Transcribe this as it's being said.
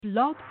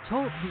Blog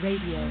Talk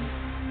Radio.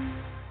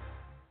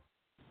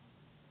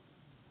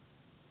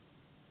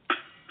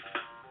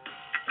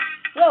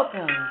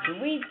 Welcome to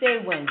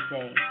Weedsday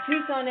Wednesday,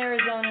 Tucson,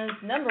 Arizona's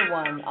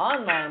 #1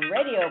 online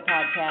radio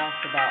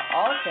podcast about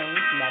all things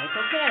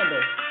medical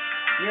cannabis.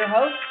 Your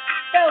host,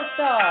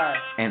 Bellstar.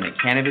 And the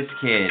Cannabis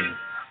Kid.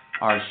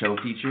 Our show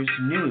features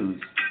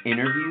news,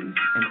 interviews,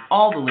 and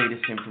all the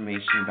latest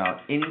information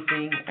about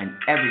anything and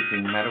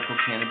everything medical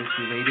cannabis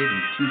related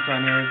in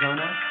Tucson,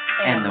 Arizona,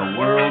 and the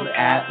world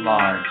at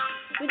large.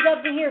 We'd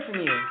love to hear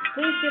from you.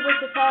 Please give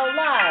us a call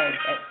live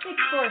at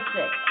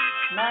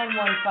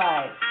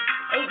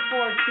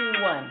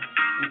 646-915-8421.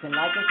 You can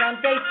like us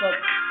on Facebook,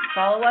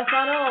 follow us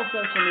on all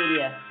social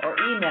media, or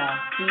email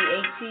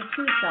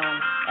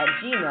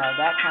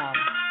thctucson@gmail.com.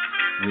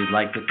 We'd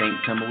like to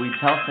thank Tumbleweeds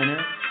Health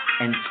Center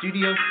and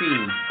Studio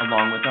C,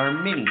 along with our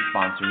many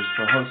sponsors,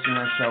 for hosting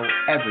our show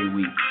every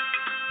week.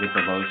 With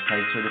the lowest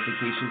price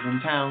certifications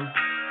in town,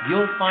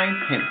 you'll find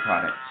hemp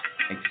products,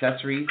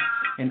 accessories,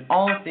 and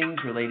all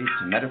things related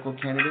to medical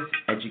cannabis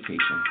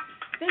education.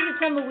 Visit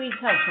Tumbleweeds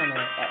Health Center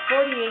at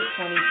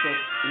 4826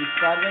 East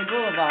Broadway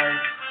Boulevard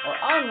or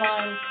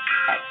online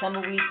at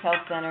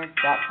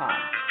tumbleweedshealthcenter.com.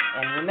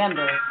 And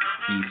remember,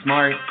 be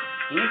smart,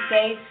 be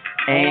safe,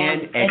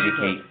 and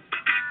educate.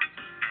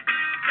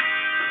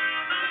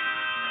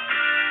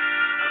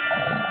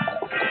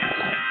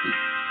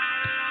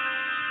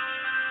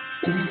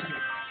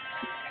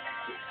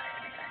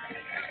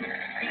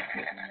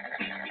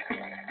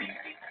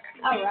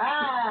 All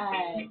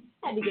right.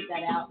 Had to get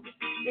that out.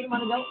 Didn't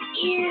want to go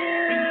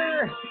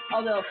ear.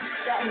 Although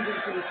that would be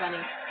pretty funny.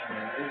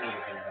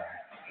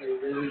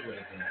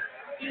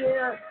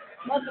 Ear.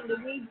 Welcome to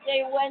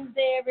Weedsday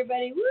Wednesday,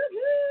 everybody.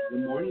 Woohoo!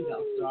 Good morning,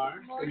 Bellstar.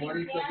 Good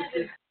morning,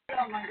 Silver.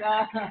 Oh my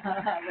God.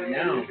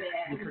 No,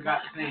 you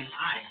forgot to say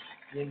hi.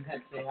 You didn't have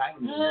to say hi to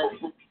me.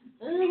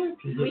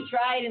 We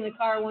tried in the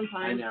car one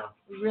time. I know.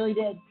 We really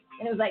did.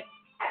 And it was like,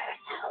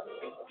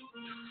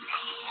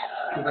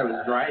 Because I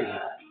was driving.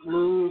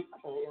 Luke,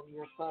 I am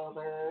your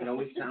father. It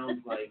always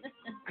sounds like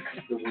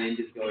the wind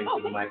is going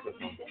through the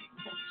microphone.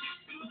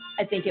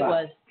 I think it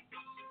was.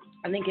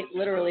 I think it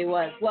literally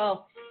was.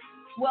 Well,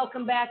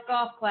 welcome back,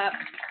 Golf Clap.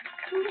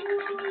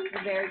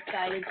 We're very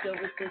excited.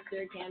 Silver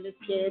Sister, Cannabis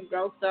Kid,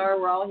 Girl Star,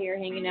 we're all here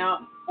hanging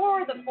out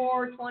for the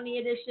 420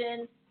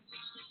 edition.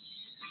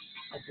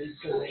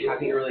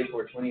 Happy early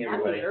 420,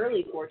 everybody. Happy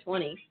early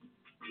 420.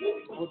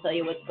 We'll tell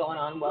you what's going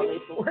on while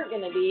we're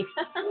going to be the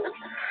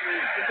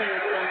thing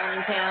that's going on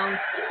in town.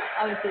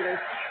 Obviously,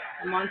 there's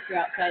a monster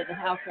outside the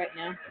house right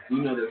now.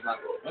 You know there's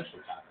lots of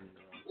specials happening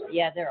around.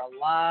 Yeah, there are a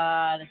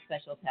lot of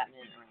specials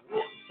happening around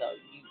town, so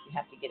you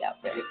have to get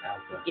out there.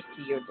 Get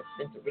to your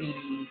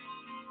dispensaries.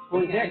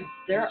 Well, there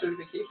are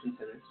certification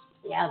centers.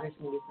 Yeah, there's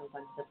going to be some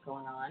fun stuff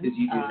going on. Because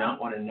you do not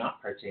want to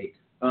not partake.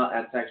 Well,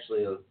 that's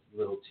actually a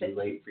little too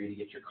late for you to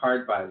get your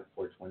card by the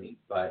 420,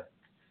 but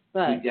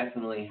we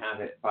definitely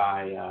have it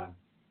by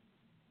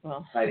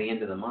the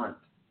end of the month.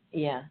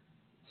 Yeah.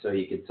 So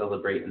you could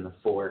celebrate in the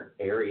 4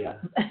 area.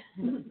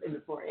 In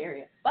the 4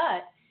 area.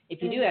 But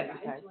if you do have your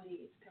card.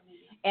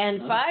 And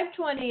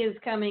 520 is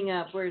coming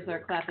up. Where's our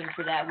clapping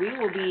for that? We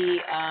will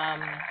be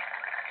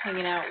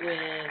hanging out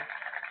with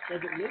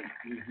Desert Moon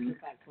for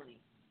 520.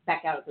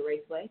 Back out at the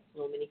Raceway,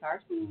 little mini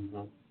cars.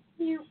 Mm-hmm.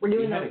 Yeah, we're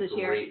doing those this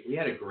year. We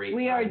had a great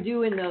We time. are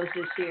doing those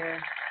this year.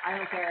 I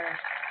don't care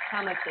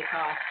how much they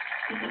cost.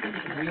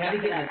 We had to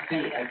get in a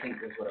suit, I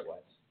think is what it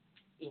was.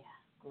 Yeah,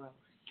 gross.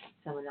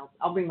 Someone else.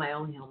 I'll bring my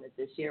own helmet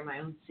this year, my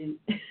own suit.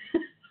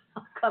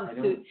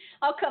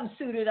 I'll come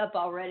suited up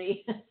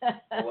already.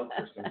 I'll look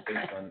for some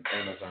suits on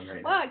Amazon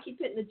right now. Well, I keep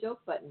hitting the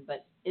joke button,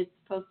 but it's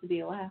supposed to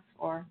be a laugh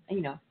or,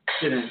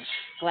 Shouldn't.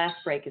 Glass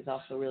break is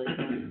also really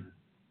fun.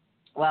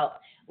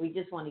 Well, we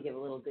just want to give a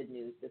little good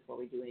news before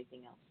we do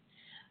anything else.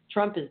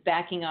 Trump is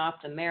backing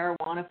off the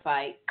marijuana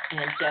fight,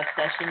 and Jeff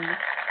Sessions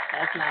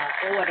has not.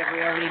 Oh, whatever,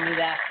 we already knew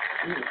that.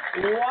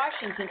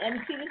 Washington,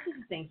 and see, this is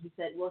the thing. He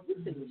said, well, he's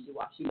been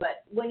wishy-washy,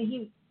 but when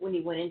he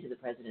went into the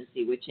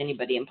presidency, which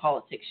anybody in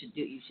politics should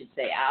do, you should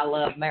say, I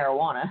love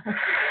marijuana. You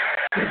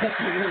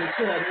really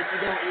should. If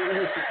you don't, you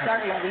really should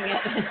start loving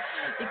it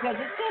because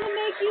it's going to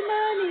make you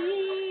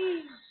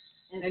money.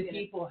 And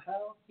people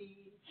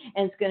healthy.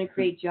 And it's going to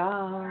create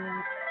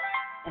jobs.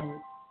 And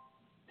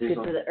it's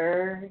good for the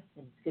earth.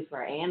 And it's good for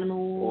our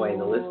animals. Boy,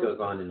 the list goes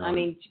on and on. I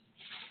mean,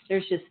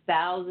 there's just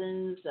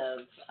thousands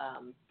of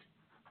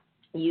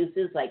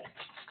uses like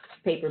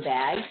paper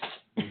bags,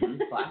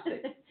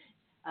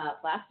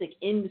 plastic,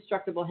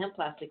 indestructible hemp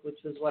plastic,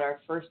 which was what our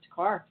first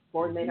car,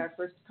 Ford made our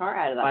first car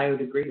out of that.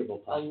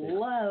 Biodegradable plastic.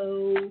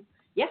 Hello.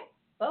 Yeah,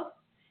 both.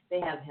 They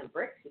have hemp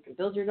bricks. You can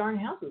build your darn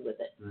houses with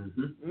it.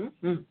 Mm-hmm.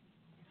 Mm-hmm.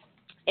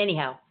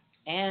 Anyhow,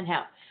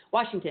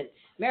 Washington.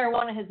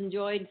 Marijuana has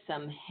enjoyed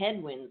some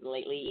headwinds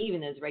lately,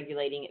 even as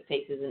regulating it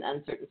faces an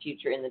uncertain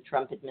future in the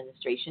Trump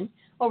administration.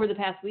 Over the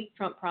past week,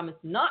 Trump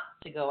promised not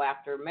to go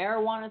after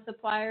marijuana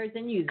suppliers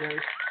and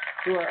users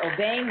who are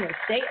obeying their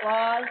state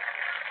laws.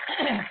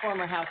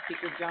 Former House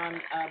Speaker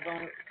John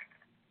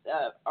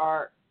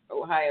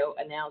Ohio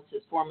announced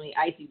his formally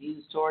icy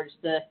views towards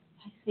the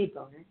I say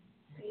boner.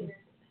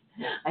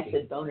 I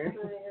said boner.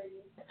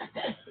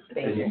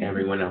 Thank you.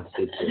 Everyone else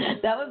did too.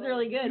 That was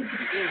really good.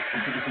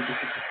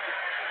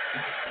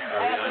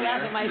 I have to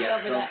laugh at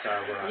myself for that.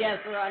 Yes,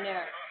 we're on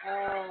there.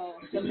 Oh,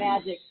 the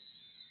magic.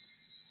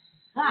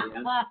 Ha!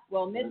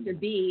 Well, Mr.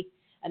 B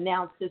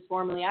announced his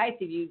formerly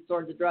icy views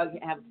towards the drug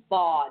have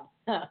thawed.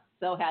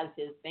 So has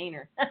his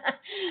Boehner.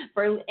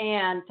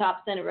 And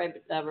top Senate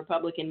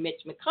Republican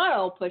Mitch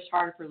McConnell pushed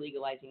hard for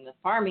legalizing the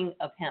farming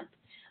of hemp,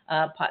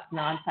 pot's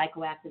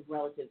non-psychoactive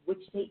relative. Which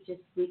state just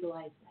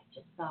legalized? I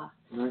just saw.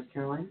 North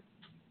Carolina?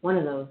 One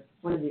of those.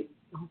 One of the.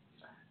 Oh,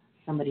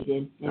 somebody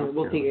did. Anyway,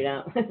 we'll figure it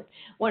out.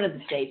 One of the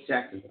states.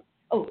 Jacksonville.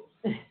 Oh,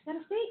 is that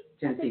a state?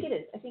 Tennessee. I think it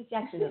is. I think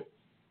Jacksonville.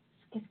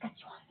 It's got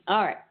you on.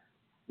 All right.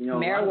 You know, a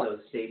lot of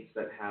those states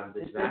that have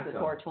the this tobacco. This is the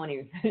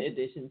 420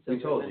 edition, so we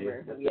told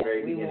remember. you.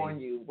 Yeah, we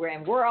warned you.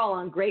 We're all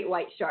on Great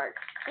White Shark.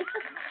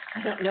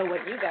 I don't know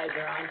what you guys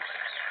are on,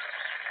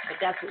 but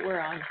that's what we're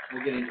on.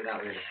 We'll get into that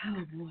later.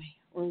 Oh boy,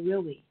 we're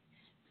really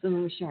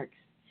swimming with sharks.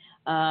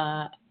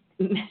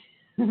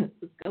 Let's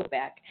go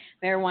back.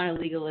 Marijuana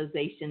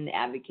legalization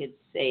advocates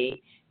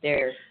say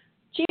they're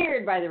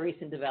cheered by the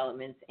recent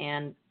developments,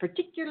 and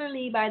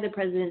particularly by the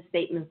president's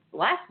statements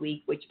last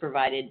week, which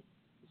provided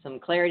some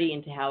clarity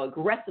into how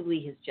aggressively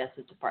his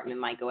Justice Department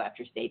might go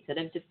after states that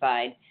have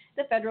defied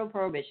the federal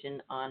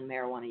prohibition on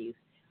marijuana use.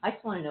 I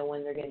just want to know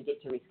when they're going to get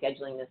to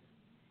rescheduling this.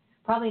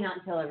 Probably not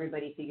until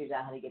everybody figures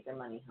out how to get their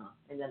money, huh?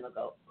 And then they'll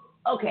go,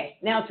 okay,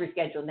 now it's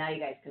rescheduled. Now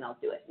you guys can all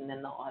do it. And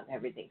then they'll have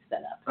everything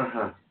set up.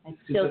 I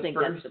still think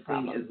that's the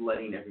problem. The first thing is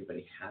letting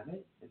everybody have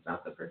it. It's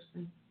not the first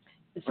thing.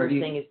 The first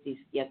thing is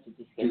you have to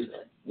deschedule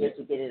it. You have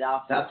to get it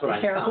off the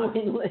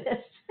heroin list.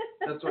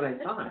 That's what I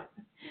thought.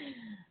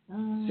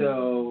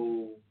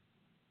 So,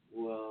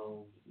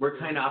 well, we're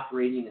kind of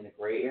operating in a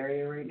gray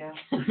area right now.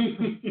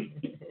 Green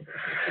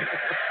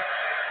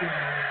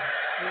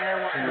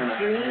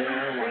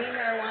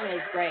marijuana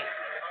is great.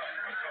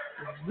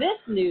 This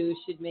news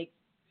should make.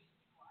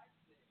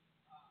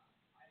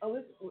 Oh,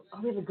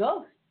 we have a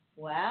ghost.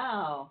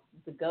 Wow,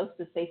 the ghost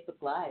of Facebook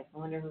Live. I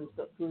wonder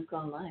who's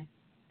gone live.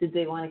 Did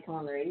they want to come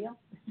on the radio?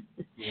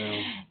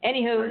 No.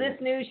 Anywho, this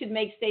news should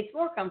make states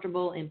more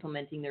comfortable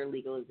implementing their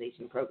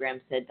legalization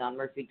program, said Don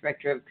Murphy,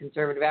 Director of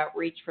Conservative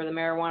Outreach for the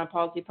Marijuana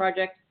Policy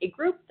Project, a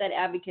group that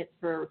advocates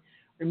for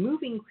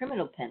removing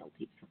criminal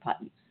penalties for pot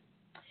use.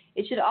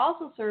 It should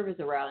also serve as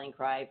a rallying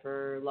cry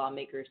for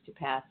lawmakers to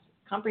pass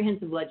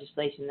comprehensive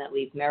legislation that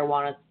leaves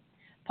marijuana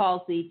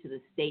policy to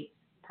the states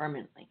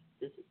permanently.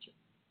 This is true.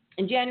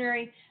 In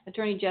January,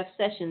 Attorney Jeff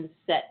Sessions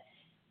set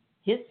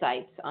his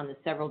sights on the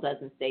several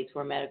dozen states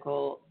where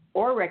medical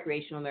or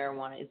recreational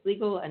marijuana is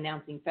legal,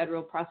 announcing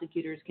federal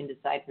prosecutors can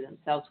decide for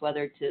themselves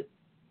whether to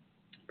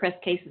press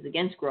cases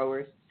against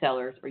growers,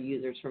 sellers, or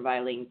users for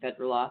violating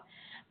federal law.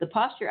 The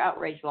posture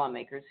outraged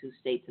lawmakers whose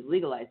states have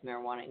legalized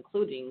marijuana,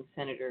 including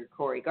Senator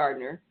Cory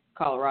Gardner,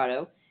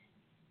 Colorado,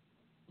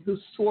 who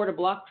swore to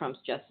block Trump's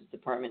Justice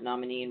Department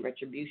nominee in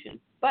retribution.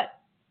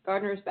 But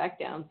Gardner has backed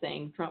down,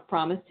 saying Trump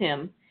promised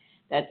him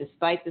that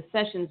despite the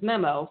Sessions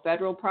memo,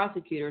 federal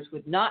prosecutors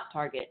would not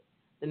target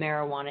the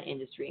marijuana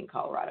industry in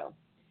Colorado.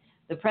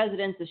 The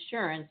president's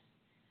assurance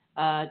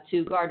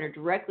to Gardner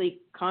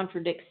directly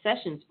contradicts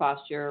Sessions'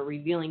 posture,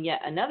 revealing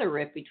yet another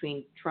rift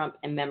between Trump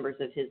and members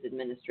of his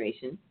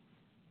administration.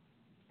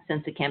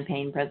 Since the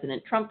campaign,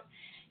 President Trump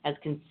has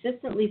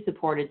consistently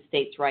supported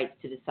states' rights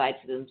to decide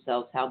for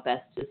themselves how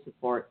best to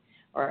support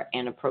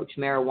and approach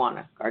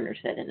marijuana, Gardner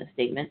said in a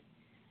statement.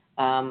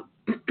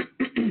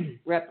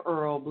 Rep.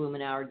 Earl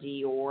Blumenauer,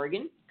 D.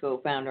 Oregon,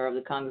 co-founder of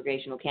the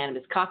Congressional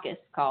Cannabis Caucus,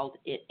 called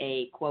it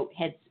a, quote,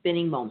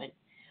 head-spinning moment.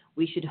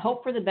 We should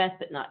hope for the best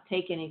but not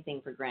take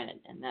anything for granted,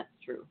 and that's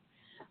true.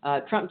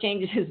 Trump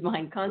changes his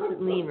mind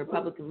constantly, and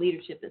Republican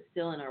leadership is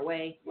still in our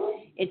way.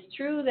 It's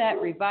true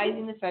that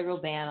revising the federal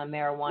ban on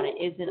marijuana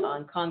isn't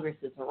on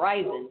Congress's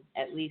horizon,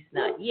 at least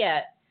not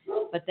yet,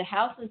 but the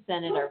House and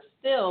Senate are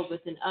filled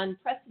with an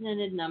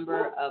unprecedented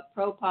number of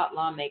pro-pot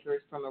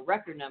lawmakers from a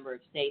record number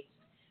of states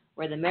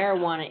where the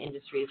marijuana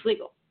industry is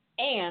legal.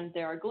 And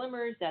there are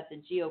glimmers that the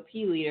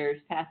GOP leaders,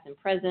 past and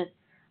present,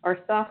 are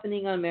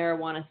softening on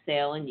marijuana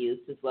sale and use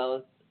as well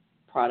as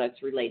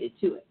products related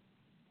to it.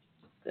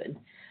 Good.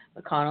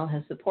 McConnell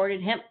has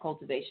supported hemp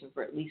cultivation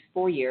for at least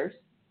 4 years.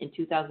 In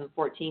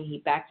 2014, he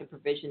backed a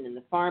provision in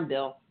the Farm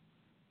Bill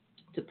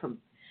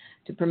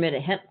to permit a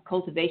hemp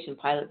cultivation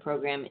pilot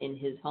program in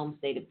his home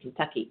state of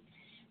Kentucky.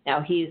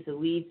 Now, he is the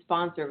lead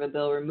sponsor of a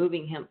bill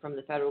removing hemp from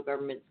the federal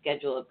government's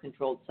schedule of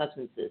controlled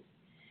substances,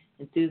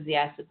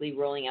 enthusiastically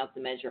rolling out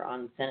the measure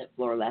on the Senate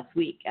floor last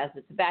week. As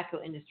the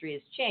tobacco industry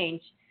has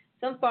changed,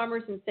 some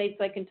farmers in states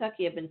like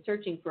Kentucky have been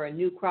searching for a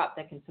new crop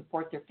that can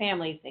support their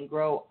families and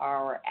grow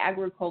our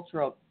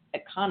agricultural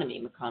economy,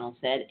 McConnell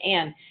said,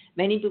 and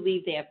many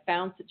believe they have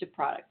found such a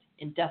product,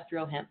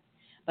 industrial hemp.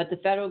 But the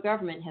federal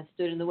government has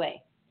stood in the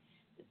way.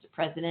 Mr.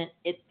 President,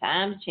 it's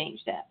time to change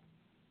that.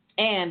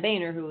 And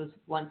Boehner, who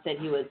once said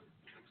he was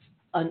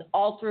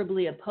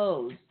unalterably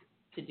opposed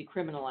to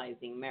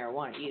decriminalizing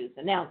marijuana use,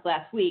 announced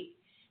last week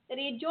that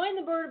he had joined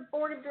the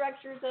board of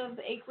directors of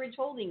Acreage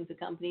Holdings, a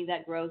company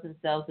that grows and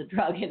sells the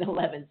drug in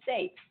 11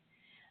 states.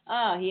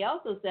 He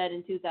also said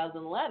in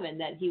 2011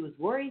 that he was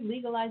worried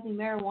legalizing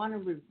marijuana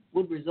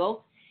would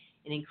result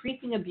in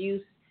increasing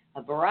abuse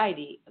of a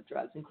variety of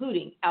drugs,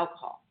 including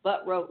alcohol,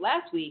 but wrote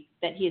last week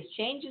that he has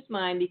changed his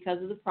mind because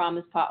of the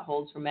promise pot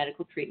holds for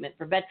medical treatment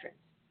for veterans.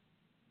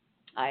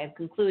 I have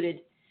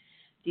concluded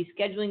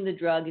descheduling the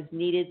drug is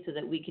needed so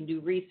that we can do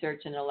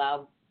research and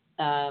allow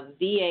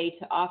VA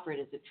to offer it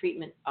as a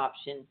treatment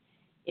option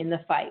in the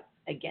fight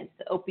against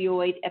the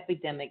opioid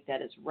epidemic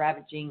that is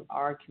ravaging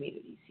our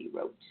communities, he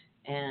wrote.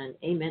 And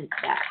amen to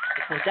that,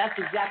 because that's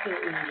exactly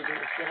what we need to do, is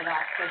get it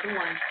off Schedule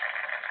 1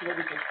 so that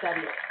we can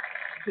study it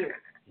here,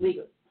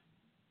 legally.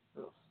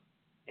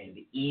 And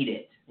eat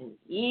it. And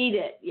eat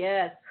it,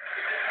 yes.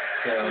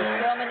 So,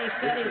 there's so many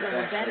studies on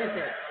the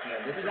benefits.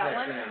 Yeah, this you is got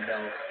actually one? on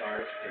Belle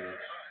Starr's page.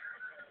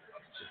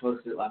 She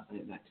posted it last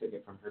night, and I took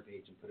it from her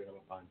page and put it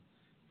up on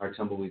our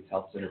Tumbleweeds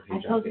Health Center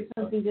page I on posted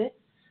Facebook. something good?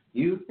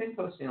 You've been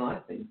posting a lot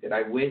of things that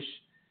I wish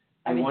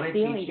I want to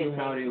teach you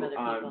how to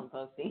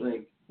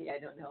yeah, I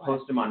don't know.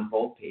 post them on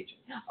both pages.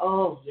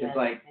 Oh, yes.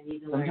 Like, I need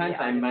to learn sometimes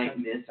I might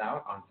post. miss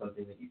out on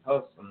something that you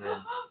post, and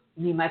then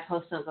You mean my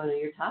posts don't go to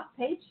your top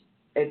page?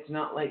 it's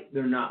not like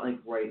they're not like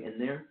right in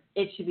there.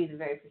 It should be the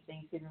very first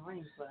thing you see in the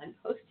morning when I'm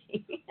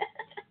posting.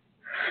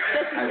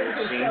 I will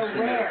change the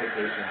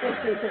notifications.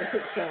 Just because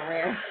it's so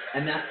rare.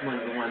 And that's one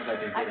of the ones I've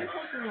been I've getting. been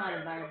posting a lot of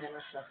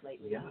environmental stuff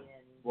lately. Yeah. And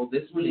Well,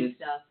 this one weed is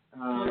stuff.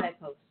 What did I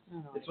post? I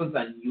don't know. this one's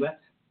on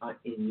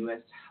in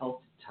U.S.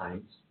 Health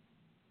Times,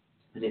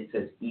 and it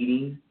says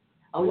eating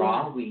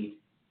raw weed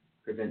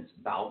prevents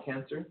bowel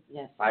cancer,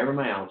 yes.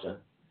 fibromyalgia,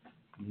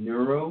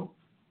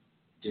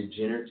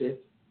 neurodegenerative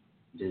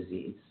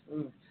disease,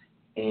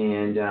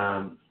 and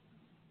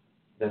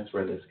that's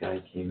where this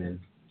guy came in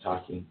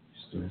talking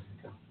just a minute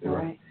ago. All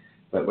right.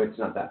 But it's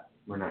not that.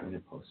 We're not going to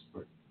post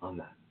on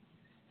that.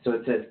 So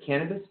it says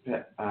cannabis,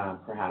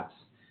 perhaps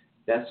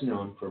best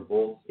known for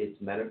both its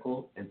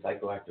medical and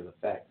psychoactive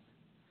effects.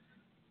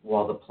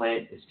 While the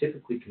plant is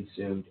typically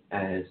consumed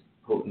as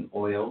potent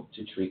oil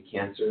to treat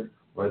cancer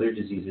or other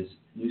diseases,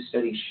 new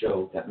studies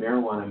show that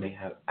marijuana may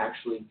have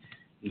actually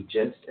be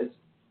just as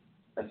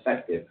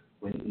effective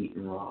when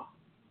eaten raw.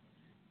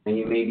 And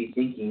you may be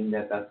thinking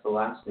that that's the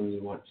last thing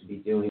you want to be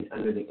doing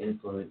under the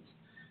influence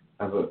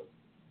of a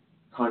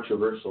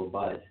controversial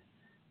bud.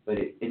 But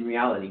in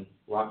reality,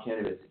 raw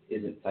cannabis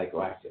isn't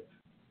psychoactive.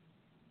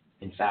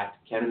 In fact,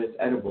 cannabis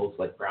edibles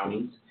like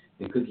brownies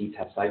and cookies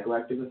have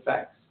psychoactive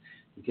effects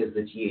because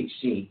the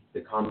THC,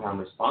 the compound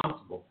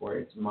responsible for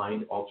its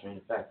mind-altering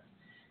effects,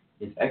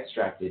 is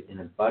extracted in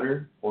a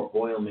butter or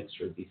oil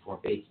mixture before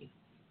baking.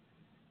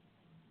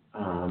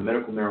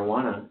 Medical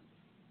marijuana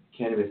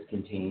cannabis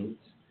contains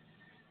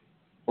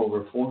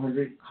over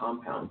 400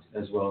 compounds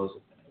as well as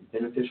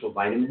beneficial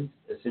vitamins,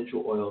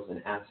 essential oils,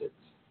 and acids.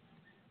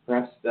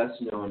 Perhaps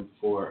best known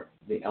for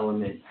the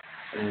element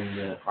in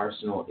the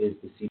arsenal is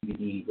the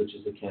CBD, which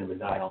is the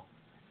cannabidiol,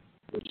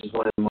 which is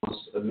one of the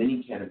most of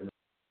many cannabinoid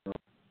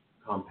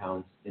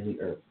compounds in the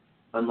herb.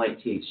 Unlike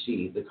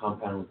THC, the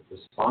compound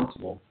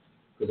responsible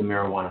for the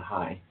marijuana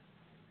high,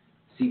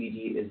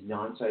 CBD is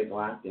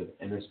non-psychoactive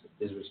and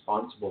is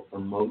responsible for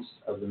most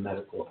of the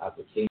medical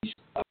application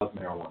of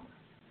marijuana.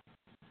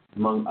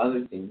 Among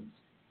other things,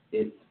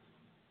 it's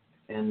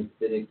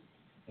anesthetic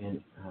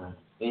and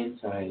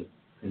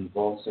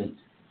anti-convulsant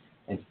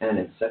and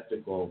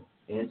antiseptical,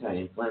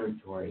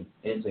 anti-inflammatory,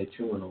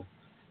 anti-terminal,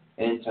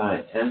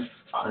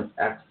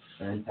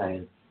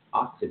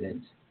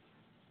 antioxidant,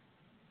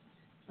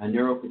 a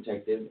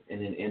neuroprotective,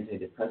 and an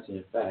antidepressant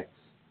effects.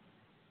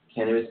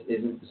 Cannabis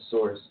isn't the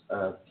source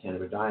of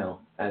cannabidiol,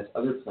 as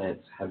other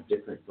plants have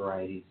different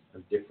varieties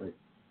of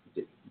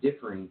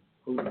differing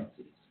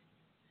potencies.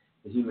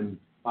 The human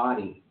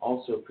body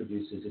also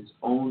produces its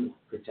own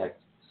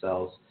protect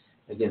cells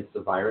against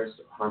the virus,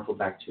 harmful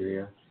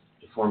bacteria,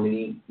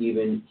 deformity.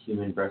 Even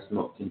human breast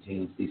milk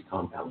contains these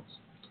compounds.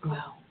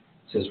 Wow.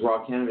 It says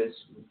raw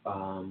cannabis,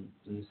 and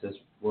it says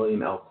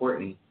William L.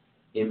 Courtney,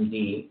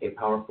 MD, a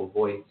powerful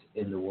voice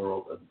in the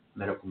world of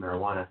medical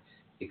marijuana,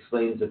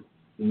 explains that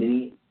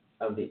many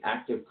of the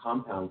active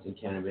compounds in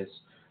cannabis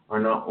are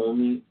not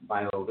only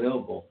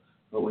bioavailable,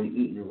 but when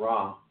eaten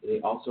raw, they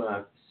also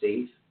are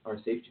safe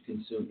to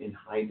consume in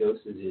high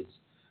dosages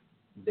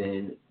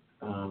than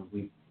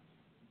we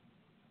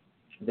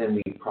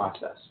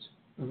processed.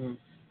 Mm-hmm.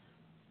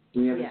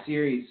 We have a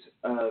series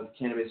of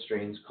cannabis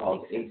strains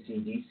called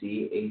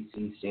ACDC.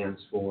 AC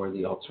stands for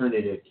the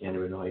alternative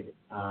cannabinoid,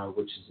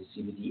 which is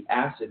the CBD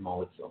acid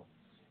molecule,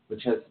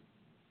 which has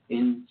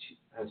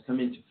come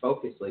into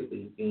focus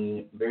lately,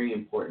 being very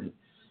important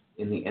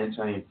in the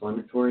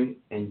anti-inflammatory,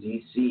 and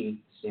DC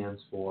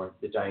stands for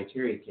the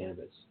dietary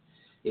cannabis.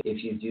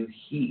 If you do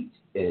heat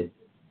it,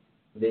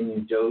 then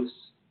your dose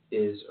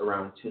is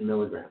around 10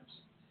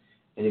 milligrams.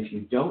 And if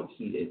you don't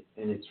heat it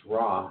and it's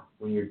raw,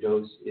 when your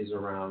dose is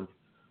around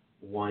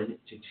 1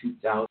 to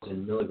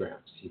 2,000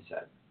 milligrams, he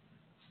said.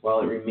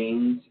 While it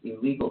remains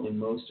illegal in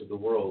most of the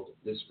world,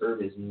 this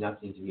herb is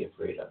nothing to be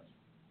afraid of.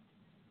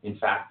 In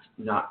fact,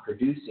 not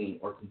producing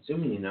or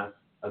consuming enough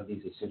of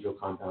these essential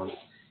compounds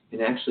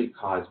can actually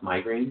cause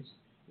migraines,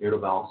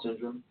 irritable bowel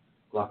syndrome,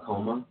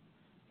 glaucoma,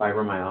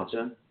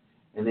 fibromyalgia,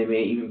 and they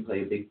may even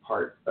play a big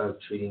part of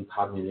treating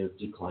cognitive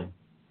decline.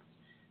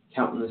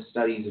 Countless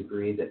studies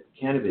agree that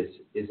cannabis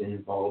is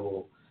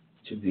invaluable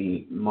to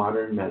the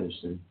modern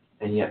medicine,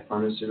 and yet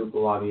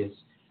pharmaceutical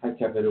lobbyists have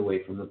kept it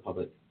away from the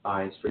public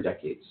eyes for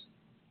decades.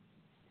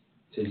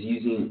 It says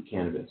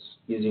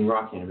using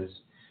raw cannabis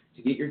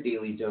to get your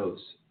daily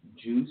dose,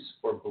 juice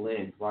or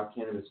blend raw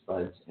cannabis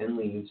buds and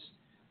leaves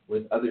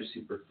with other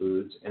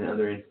superfoods and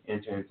other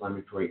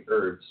anti-inflammatory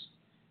herbs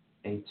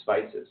and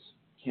spices.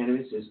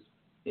 Cannabis is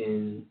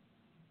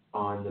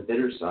on the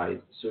bitter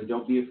side, so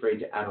don't be afraid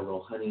to add a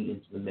little honey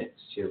into the mix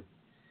too.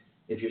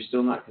 If you're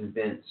still not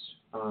convinced,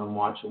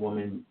 watch a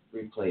woman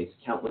replace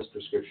countless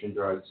prescription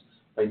drugs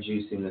by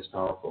juicing this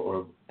powerful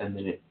herb, and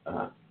then it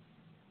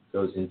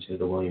goes into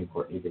the William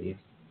Courtney video.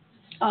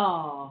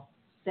 Oh,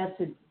 that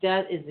is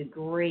a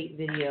great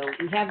video.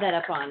 We have that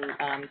up on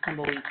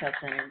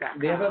tumbleweedhealthcenter.com.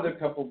 They have other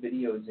couple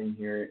videos in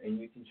here, and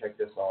you can check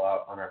this all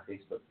out on our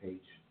Facebook page.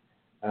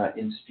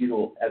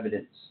 Indisputable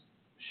evidence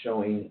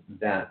showing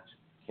that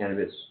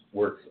cannabis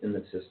works in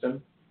the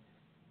system.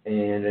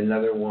 And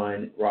another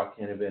one, raw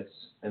cannabis,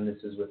 and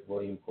this is with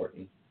William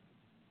Courtney.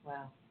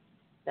 Wow,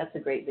 that's a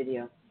great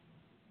video.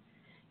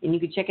 And you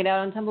can check it out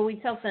on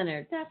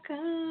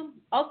tumbleweedshealthcenter.com.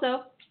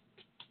 Also,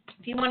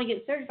 if you want to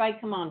get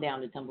certified, come on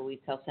down to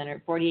Tumbleweeds Health Center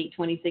at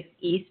 4826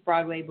 East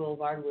Broadway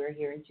Boulevard. We're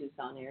here in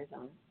Tucson,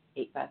 Arizona,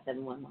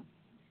 85711.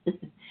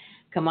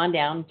 Come on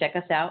down, check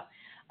us out.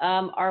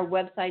 Our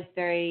website's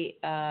very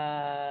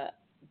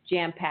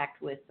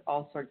jam-packed with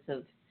all sorts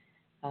of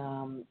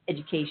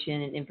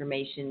education and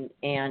information.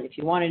 And if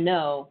you want to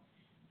know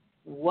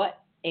what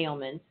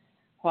ailments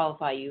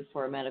qualify you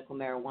for a medical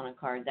marijuana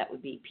card, that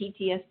would be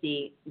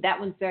PTSD. That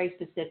one's very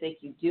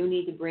specific. You do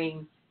need to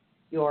bring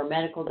your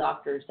medical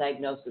doctor's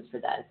diagnosis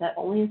for that. Is that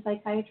only a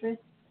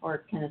psychiatrist, or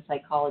can a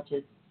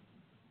psychologist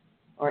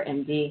or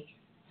MD?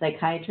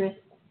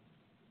 Psychiatrist?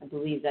 I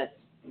believe that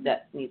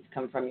needs to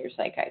come from your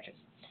psychiatrist.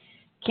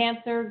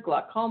 Cancer,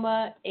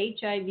 glaucoma,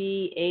 HIV,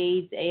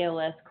 AIDS,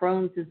 ALS,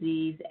 Crohn's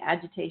disease,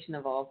 agitation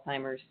of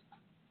Alzheimer's,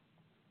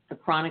 a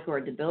chronic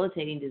or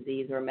debilitating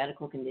disease or a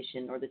medical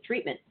condition, or the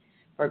treatment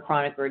for a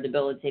chronic or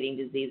debilitating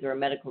disease or a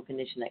medical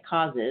condition that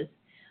causes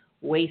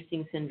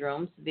wasting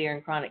syndrome, severe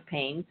and chronic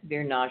pain,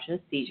 severe nausea,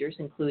 seizures,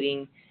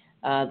 including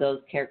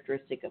those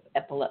characteristic of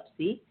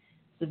epilepsy,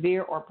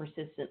 severe or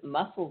persistent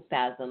muscle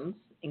spasms,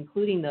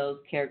 including those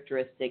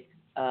characteristic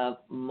of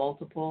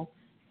multiple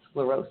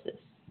sclerosis.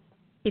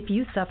 If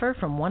you suffer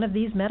from one of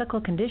these medical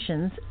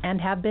conditions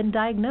and have been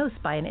diagnosed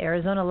by an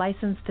Arizona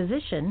licensed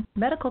physician,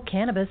 medical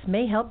cannabis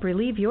may help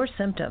relieve your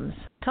symptoms.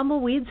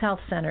 Tumbleweeds Health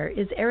Center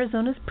is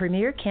Arizona's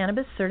premier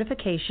cannabis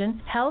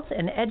certification, health,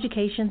 and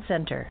education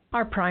center.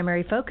 Our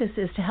primary focus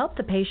is to help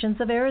the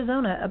patients of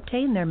Arizona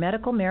obtain their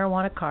medical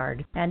marijuana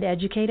card and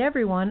educate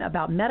everyone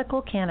about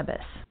medical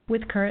cannabis.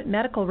 With current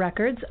medical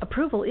records,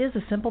 approval is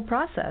a simple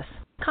process.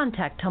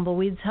 Contact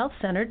Tumbleweeds Health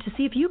Center to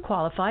see if you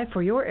qualify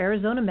for your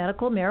Arizona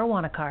medical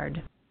marijuana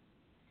card.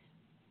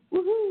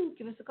 Woohoo!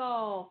 Give us a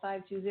call,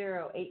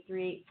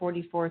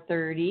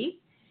 520-838-4430.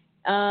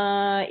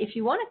 If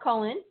you want to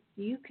call in,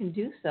 you can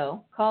do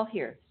so. Call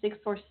here,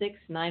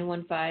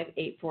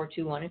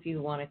 646-915-8421 if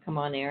you want to come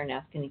on air and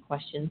ask any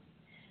questions.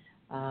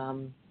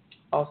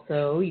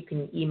 Also, you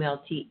can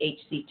email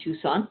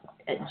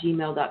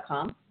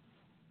thctucson@gmail.com.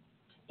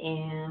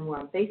 And we're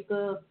on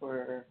Facebook,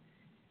 we're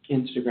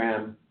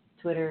Instagram,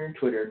 Twitter,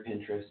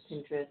 Pinterest,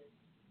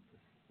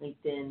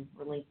 LinkedIn.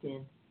 We're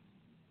LinkedIn.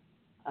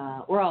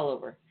 We're all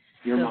over.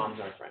 Your mom's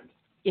our friend.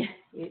 Yeah,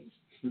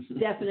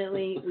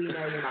 definitely. We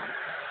know your mom.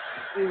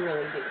 We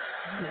really do.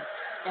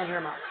 And her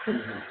mom.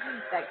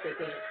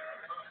 Fact-checking.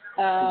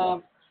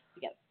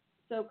 Together.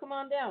 So come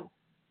on down.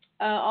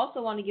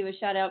 Also want to give a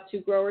shout out to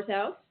Growers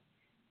House.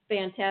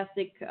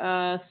 Fantastic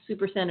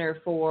super center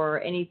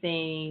for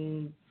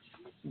anything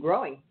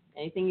growing.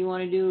 Anything you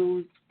want to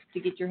do to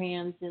get your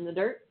hands in the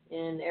dirt,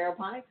 in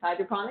aeroponics,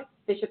 hydroponics,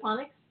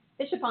 fishaponics.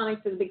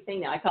 Fishaponics is a big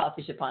thing now. I call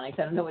it fishaponics.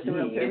 I don't know what the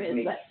real term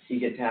is. But you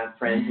get to have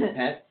friends and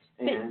pets.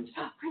 Friends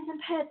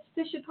and pets,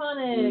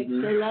 fishaponics.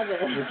 They love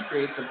it. Which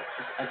creates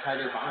a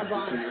tighter bond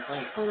between your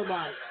plants. Total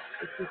bond.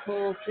 It's this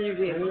whole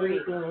synergy of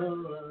great. Oh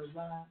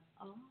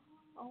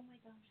my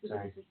gosh.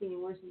 Sorry. This is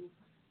singing worse than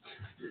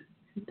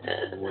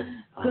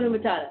Kuna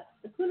Matata.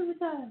 Kuna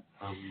Matata.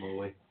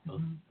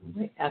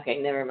 Okay,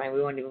 never mind.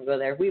 We won't even go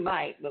there. We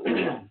might, but we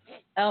won't.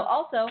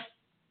 Also,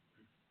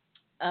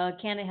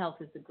 Canna Health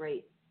is a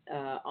great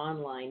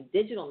online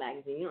digital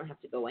magazine. You don't have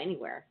to go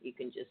anywhere. You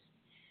can just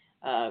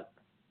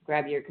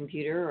grab your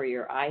computer or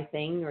your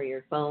iThing or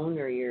your phone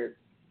or your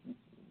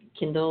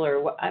Kindle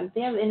or what.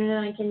 They have internet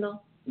on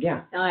Kindle?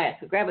 Yeah. Oh, yeah.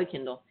 So grab a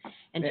Kindle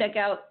and check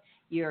out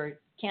your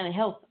Canna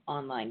Health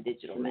online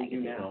digital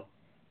magazine.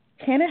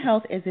 Canna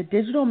Health is a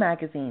digital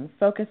magazine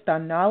focused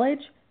on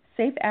knowledge,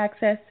 safe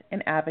access,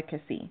 and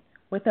advocacy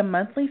with a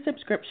monthly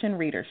subscription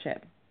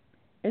readership.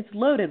 It's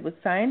loaded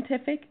with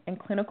scientific and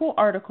clinical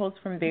articles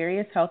from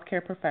various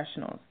healthcare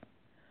professionals,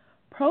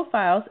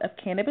 profiles of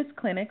cannabis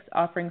clinics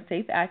offering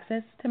safe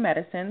access to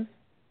medicines,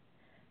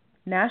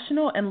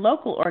 national and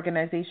local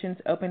organizations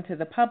open to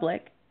the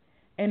public,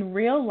 and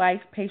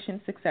real-life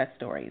patient success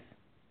stories.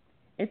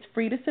 It's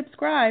free to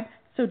subscribe,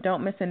 so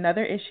don't miss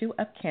another issue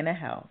of Canna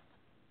Health.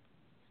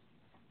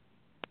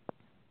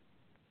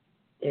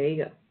 There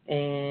you go.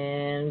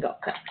 And go.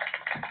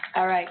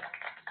 All right.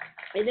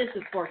 It is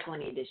the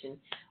 420 edition.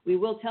 We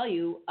will tell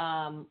you,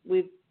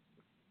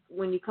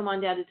 when you come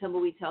on down to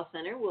Tumbleweeds Health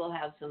Center, we'll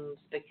have some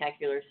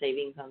spectacular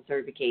savings on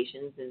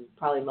certifications and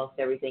probably most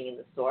everything in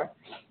the store.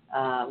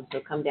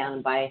 So come down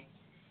and buy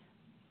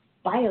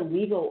a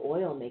legal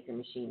oil maker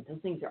machine. Those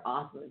things are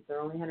awesome.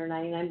 They're only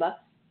 $199.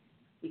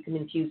 You can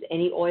infuse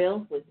any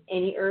oil with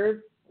any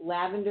herb,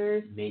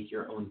 lavenders. Make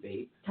your own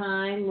vape.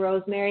 Thyme,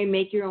 rosemary.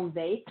 Make your own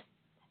vape.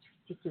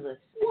 That's ridiculous.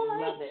 What?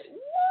 I love it. What?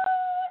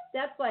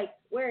 That's like,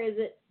 where is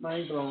it?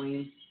 Mind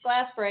blowing.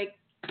 Glass break.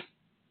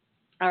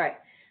 All right.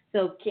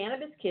 So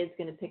Cannabis Kid's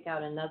going to pick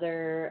out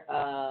another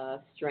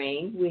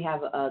strain. We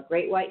have a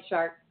Great White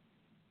Shark,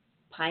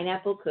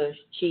 Pineapple Kush,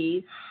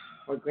 Cheese,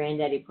 or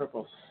Granddaddy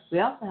Purple. We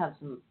also have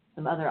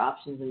some other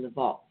options in the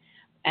vault.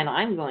 And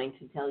I'm going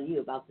to tell you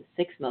about the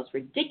 6 most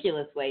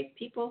ridiculous ways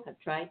people have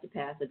tried to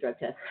pass a drug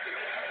test.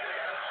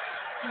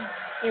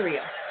 Here we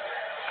go.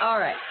 All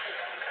right.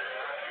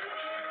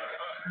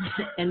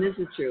 And this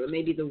is true. It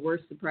may be the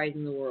worst surprise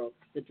in the world,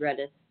 the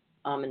dreaded,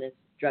 ominous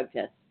drug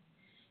test.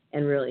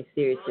 And really,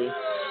 seriously,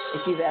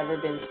 if you've ever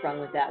been sprung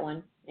with that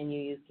one and you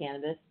use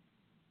cannabis,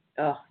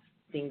 the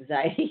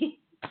anxiety,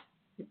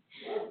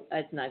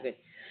 it's not good.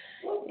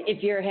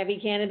 If you're a heavy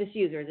cannabis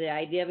user, the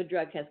idea of a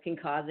drug test can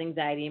cause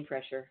anxiety and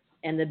pressure.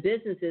 And the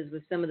businesses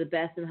with some of the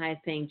best and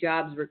highest paying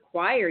jobs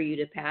require you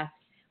to pass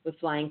with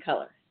flying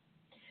colors.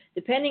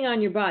 Depending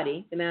on your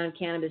body, the amount of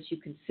cannabis you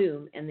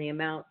consume, and the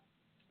amount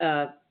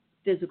of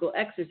physical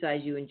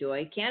exercise you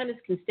enjoy, cannabis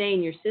can stay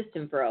in your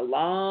system for a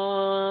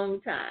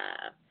long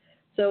time.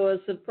 So a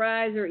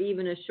surprise or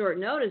even a short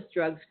notice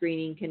drug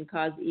screening can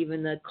cause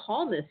even the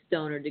calmest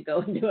stoner to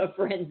go into a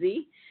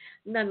frenzy.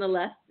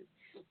 Nonetheless,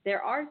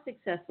 there are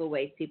successful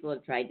ways people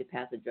have tried to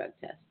pass a drug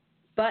test.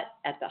 But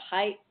at the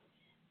height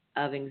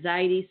of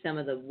anxiety, some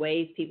of the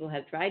ways people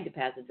have tried to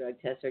pass a drug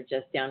test are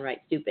just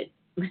downright stupid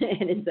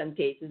and in some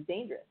cases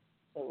dangerous.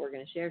 So we're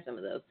going to share some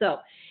of those. So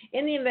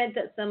in the event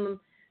that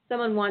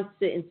someone wants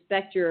to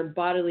inspect your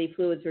bodily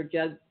fluids or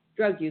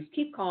drug use,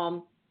 keep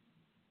calm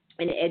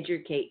and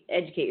educate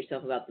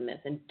yourself about the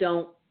myths. And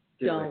don't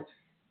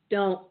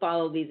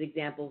follow these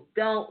examples.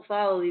 Don't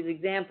follow these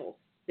examples.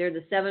 They're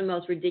the 7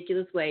 most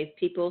ridiculous ways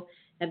people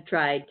have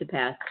tried to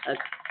pass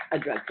a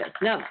drug test.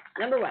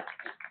 Number 1.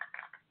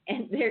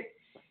 And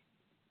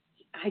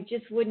I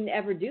just wouldn't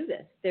ever do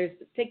this. There's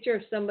a picture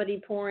of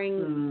somebody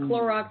pouring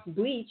Clorox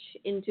bleach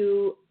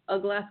into a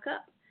glass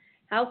cup.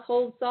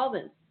 Household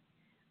solvents,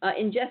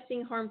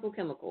 ingesting harmful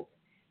chemicals.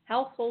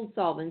 Household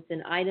solvents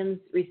and items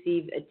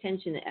receive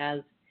attention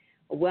as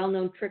a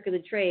well-known trick of the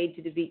trade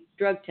to defeat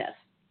drug tests.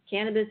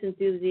 Cannabis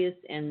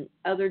enthusiasts and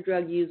other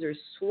drug users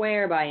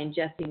swear by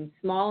ingesting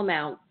small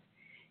amounts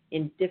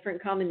in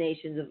different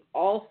combinations of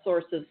all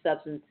sorts of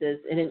substances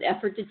in an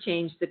effort to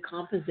change the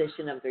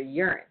composition of their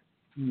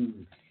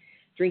urine.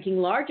 Drinking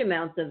large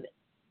amounts of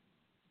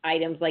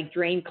items like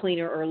drain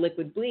cleaner or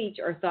liquid bleach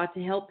are thought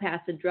to help pass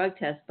a drug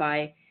test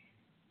by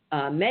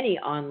many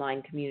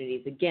online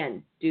communities.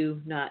 Again, do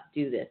not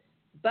do this.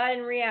 But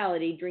in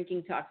reality,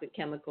 drinking toxic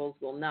chemicals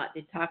will not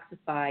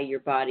detoxify your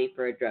body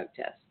for a drug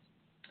test.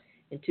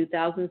 In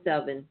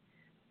 2007,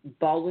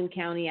 Baldwin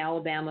County,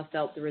 Alabama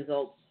felt the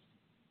results,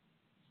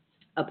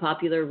 a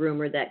popular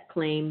rumor that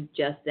claimed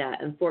just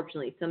that.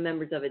 Unfortunately, some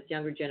members of its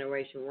younger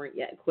generation weren't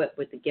yet equipped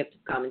with the gift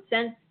of common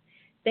sense.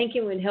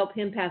 Thinking it would help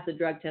him pass a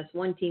drug test,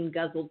 one team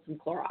guzzled some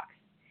Clorox.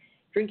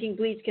 Drinking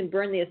bleach can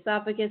burn the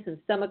esophagus and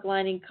stomach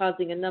lining,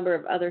 causing a number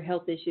of other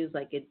health issues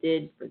like it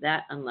did for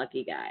that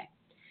unlucky guy.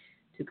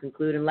 To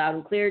conclude in loud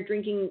and clear,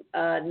 drinking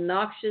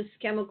noxious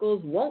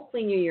chemicals won't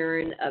clean your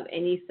urine of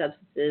any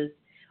substances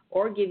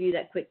or give you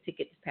that quick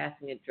ticket to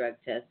passing a drug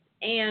test,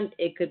 and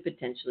it could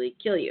potentially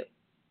kill you.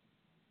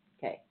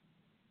 Okay,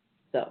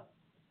 so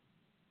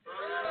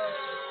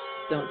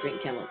don't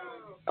drink chemicals.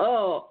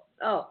 Oh,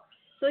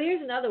 so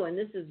here's another one.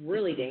 This is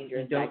really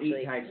dangerous, Don't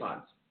actually. eat Tide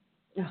Pods.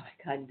 Oh, my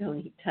God, don't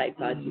eat Tide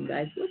Pods, you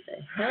guys. What the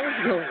hell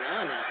is going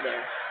on out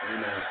there?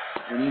 I know.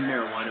 We need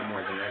marijuana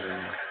more than ever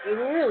now. We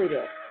really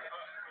do.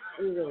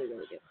 We really,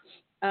 really do.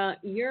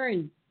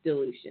 Urine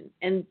dilution.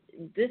 And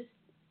this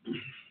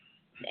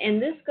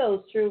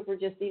goes true for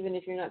just even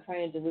if you're not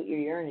trying to dilute your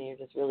urine and you're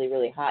just really,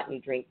 really hot and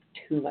you drink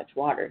too much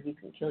water, you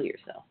can kill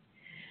yourself.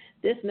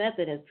 This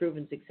method has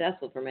proven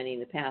successful for many in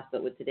the past,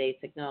 but with today's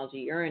technology,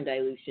 urine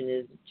dilution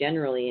is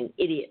generally an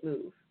idiot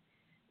move.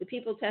 The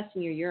people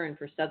testing your urine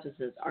for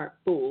substances aren't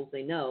fools.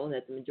 They know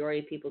that the majority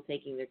of people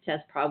taking their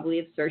test probably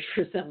have searched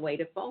for some way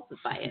to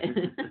falsify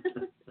it.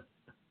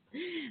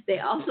 They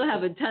also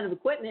have a ton of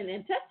equipment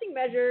and testing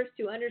measures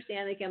to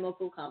understand the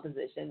chemical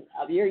composition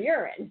of your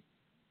urine.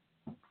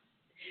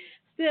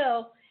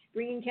 Still,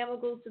 bringing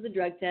chemicals to the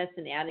drug test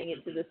and adding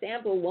it to the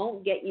sample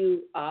won't get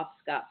you off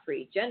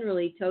scot-free.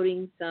 Generally,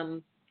 toting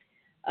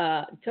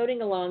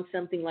along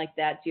something like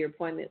that to your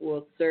appointment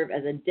will serve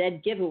as a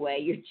dead giveaway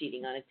you're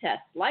cheating on a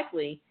test.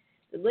 Likely,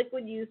 the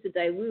liquid used to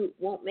dilute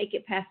won't make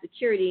it past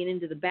security and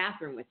into the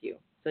bathroom with you,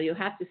 so you'll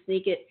have to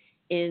sneak it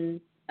in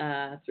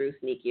through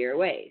sneakier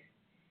ways.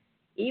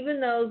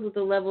 Even those with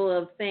a level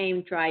of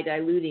fame try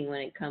diluting when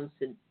it comes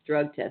to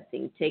drug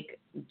testing. Take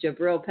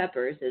Jabril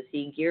Peppers, as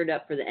he geared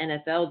up for the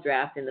NFL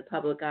draft in the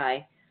public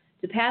eye.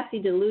 To pass, he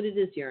diluted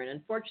his urine.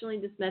 Unfortunately,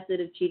 this method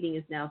of cheating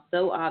is now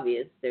so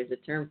obvious, there's a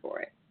term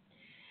for it.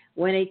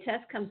 When a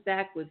test comes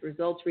back with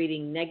results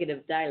reading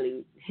negative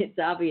dilute, it's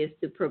obvious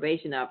to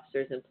probation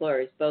officers and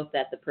employers both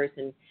that the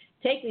person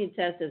taking the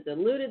test has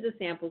diluted the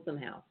sample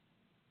somehow.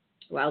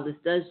 While this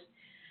does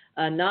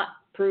not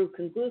prove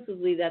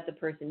conclusively that the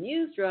person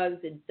used drugs,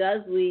 it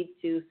does lead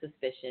to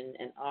suspicion,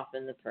 and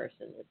often the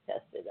person is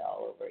tested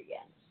all over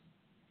again.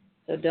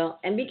 So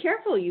be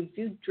careful. If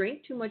you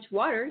drink too much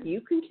water, you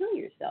can kill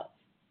yourself.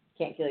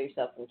 Can't kill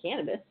yourself from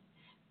cannabis.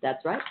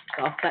 That's right.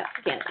 All facts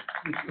cannabis.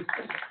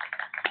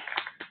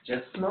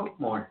 Just smoke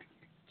more.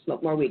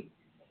 Smoke more weed.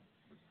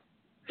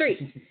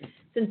 3,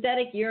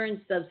 synthetic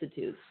urine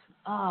substitutes.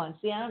 Oh, and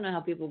see, I don't know how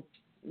people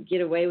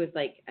get away with,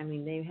 they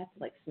have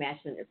to, smash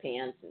in their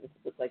pants and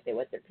look like they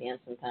wet their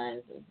pants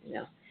sometimes,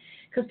 and,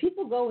 because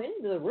people go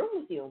into the room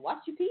with you and watch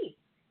you pee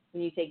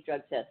when you take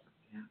drug tests.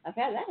 Yeah. I've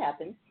had that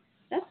happen.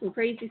 That's some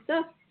crazy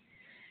stuff.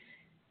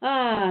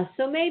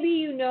 So maybe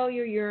your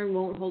urine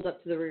won't hold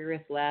up to the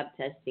rigorous lab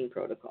testing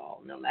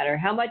protocol. No matter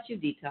how much you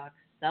detox,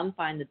 some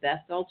find the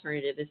best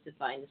alternative is to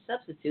find a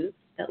substitute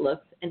that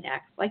looks and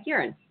acts like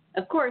urine.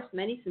 Of course,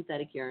 many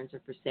synthetic urines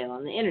are for sale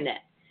on the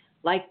internet,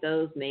 like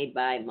those made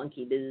by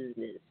Monkey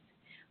Business.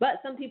 But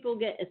some people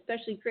get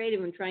especially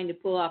creative in trying to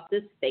pull off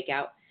this fake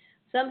out.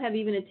 Some have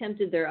even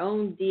attempted their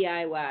own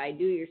DIY,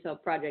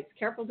 do-it-yourself projects,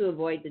 careful to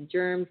avoid the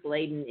germs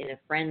laden in a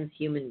friend's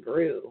human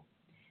brew.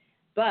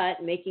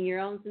 But making your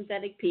own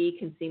synthetic pee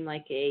can seem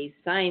like a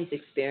science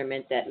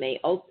experiment that may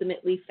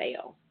ultimately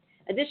fail.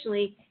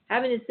 Additionally,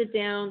 having to sit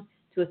down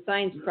to a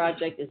science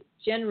project is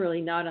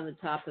generally not on the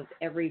top of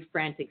every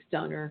frantic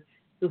stoner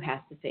who has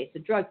to face a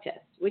drug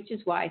test, which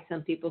is why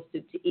some people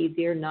stoop to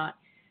easier,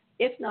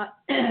 if not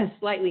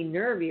slightly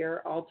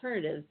nervier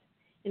alternatives.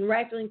 In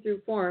rifling through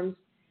forums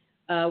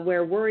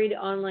where worried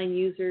online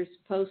users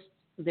post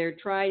their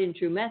tried and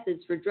true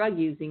methods for drug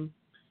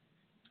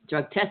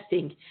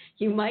testing,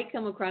 you might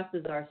come across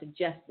bizarre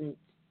suggestions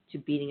to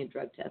beating a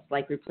drug test,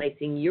 like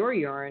replacing your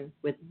urine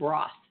with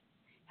broth.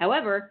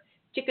 However,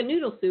 chicken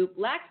noodle soup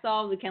lacks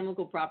all the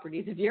chemical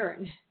properties of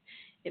urine.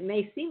 It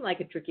may seem like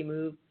a tricky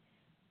move,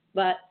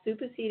 but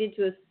soup is heated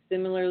to a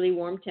similarly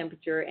warm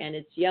temperature and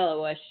it's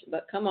yellowish.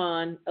 But come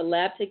on, a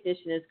lab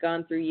technician has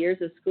gone through years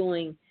of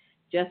schooling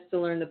just to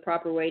learn the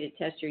proper way to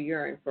test your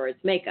urine for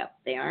its makeup.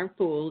 They aren't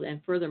fooled,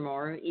 and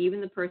furthermore,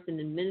 even the person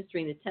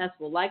administering the test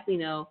will likely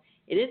know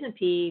it isn't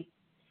pee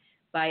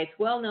by its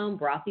well-known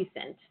brothy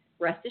scent.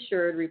 Rest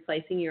assured,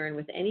 replacing urine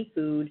with any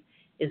food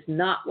is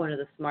not one of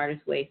the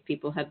smartest ways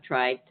people have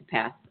tried to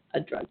pass a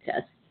drug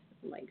test.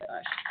 Oh my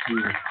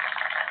gosh.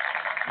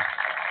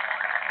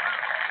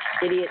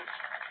 Idiot.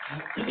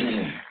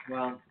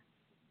 Well,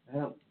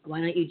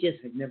 why don't you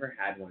just... I've never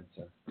had one,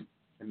 so,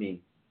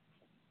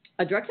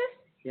 A drug test?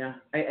 Yeah,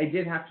 I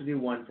did have to do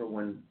one for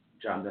one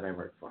job that I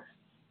worked for.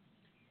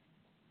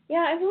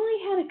 Yeah, I've only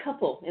had a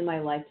couple in my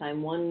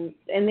lifetime. One,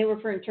 and they were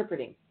for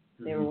interpreting.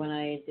 Mm-hmm. They were when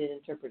I did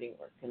interpreting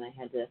work, and I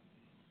had to...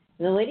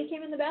 And the lady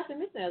came in the bathroom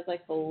with me. I was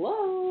like,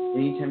 hello.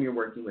 Anytime you're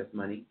working with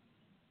money.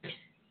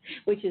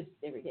 Which is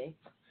every day.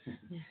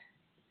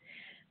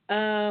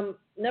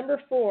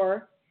 Number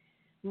 4,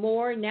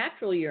 more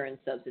natural urine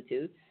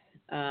substitutes.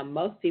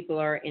 Most people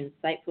are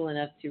insightful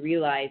enough to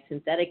realize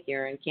synthetic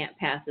urine can't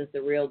pass as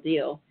the real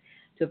deal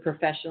to a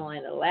professional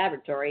in a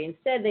laboratory.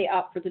 Instead, they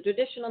opt for the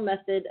traditional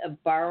method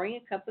of borrowing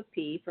a cup of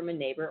pee from a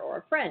neighbor or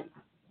a friend.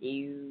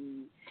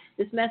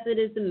 This method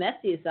is the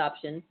messiest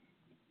option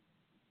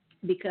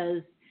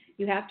because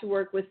you have to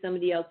work with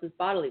somebody else's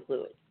bodily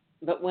fluid.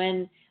 But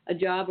when a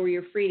job where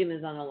your freedom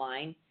is on the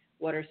line,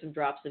 what are some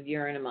drops of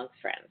urine amongst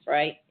friends,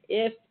 right?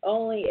 If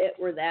only it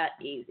were that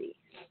easy.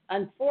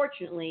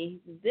 Unfortunately,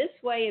 this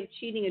way of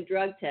cheating a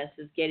drug test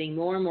is getting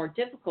more and more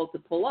difficult to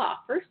pull off.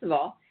 First of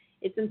all,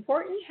 it's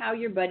important how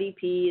your buddy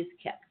pee is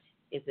kept.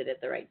 Is it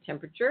at the right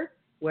temperature?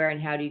 Where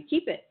and how do you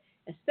keep it?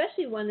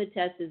 Especially when the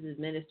test is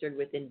administered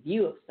within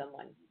view of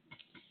someone.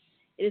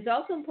 It is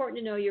also important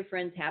to know your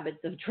friend's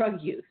habits of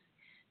drug use.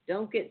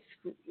 Don't get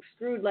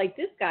screwed like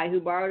this guy who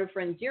borrowed a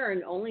friend's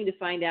urine only to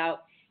find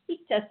out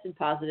he tested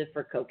positive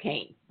for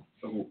cocaine,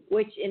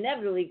 which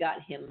inevitably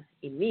got him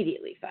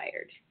immediately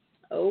fired.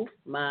 Oh,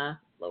 my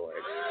Lord.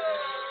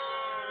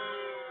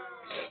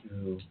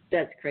 Oh.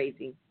 That's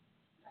crazy.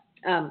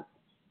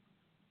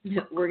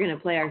 We're going to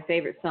play our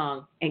favorite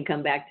song and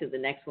come back to the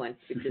next one,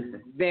 which is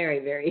very,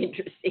 very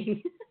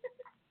interesting.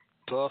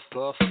 Puff,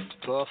 puff,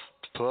 puff,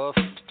 puff,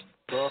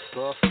 puff,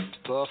 puff,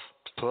 puff,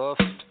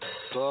 puff,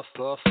 puff,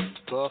 puff,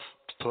 puff,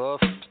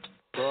 puff,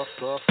 puff,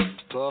 puff,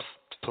 puff,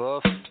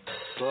 puff,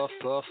 puff,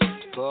 puff,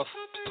 puff,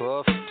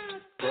 puff, puff,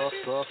 puff,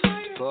 puff,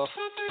 puff,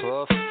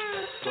 puff,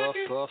 puff,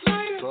 puff, puff,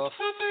 puff,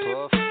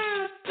 puff.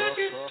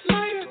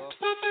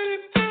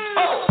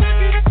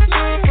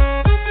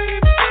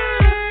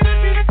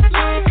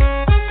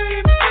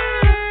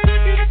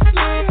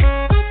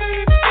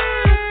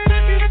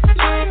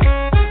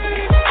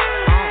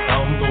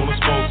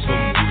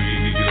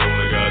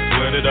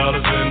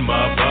 $20 in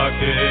my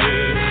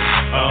pocket.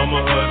 I'm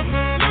a hutton,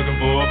 looking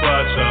for a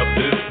pot shop.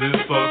 This is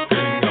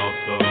fucking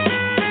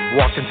awesome.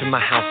 Walk into my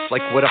house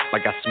like, what up? I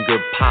got some good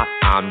pot.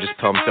 I'm just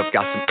pumped up,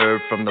 got some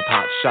herb from the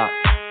pot shop.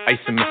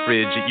 Ice in my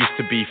fridge, it used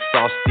to be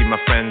frosty. My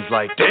friends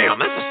like, damn,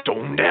 that's a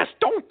stoned-ass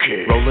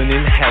donkey. Rolling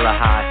in hella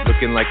high,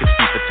 looking like it's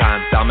FIFA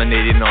time.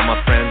 Dominating all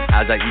my friends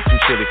as I eat some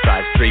chili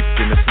fries. Draped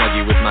in a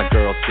snuggie with my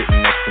girl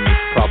sitting next to me.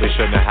 Probably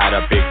shouldn't have had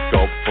a big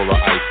gulp full of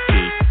iced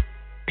tea.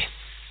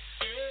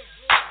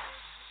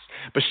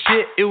 But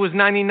shit, it was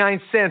 99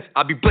 cents.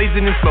 I'll be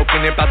blazing and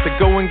smoking it, about to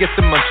go and get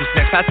some munchies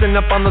next. Passing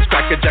up on those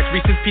Cracker Jacks,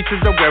 Reese's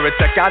Pieces are where it's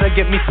at. Gotta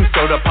get me some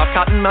soda pop.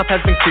 Cottonmouth has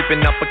been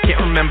creeping up, but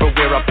can't remember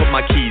where I put my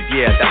keys.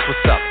 Yeah, that's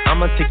what's up.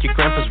 I'ma take your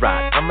grandpa's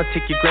ride. I'ma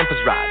take your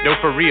grandpa's ride. No,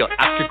 for real,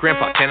 ask your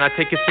grandpa, can I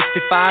take a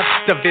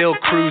 65? DeVille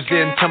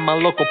cruising to my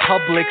local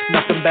Publix.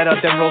 Nothing better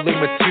than rolling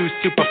with two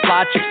super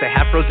fly chicks. They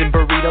have frozen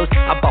burritos.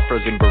 I bought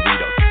frozen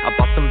burritos. I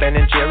bought some Ben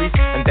and Jerry's,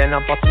 and then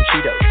I bought some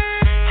Cheetos.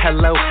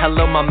 Hello,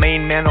 hello, my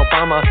main man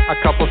Obama. A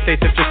couple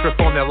states have just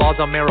reformed their laws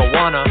on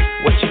marijuana.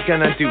 What you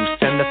gonna do,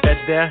 send the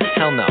feds there?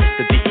 Hell no,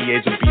 the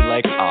DEAs would be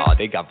like, aw,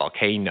 they got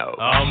volcanoes.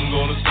 I'm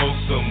gonna smoke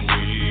some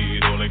weed,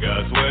 only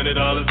got $20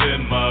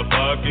 in my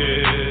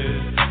pocket.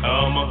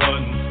 I'm a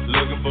huntin',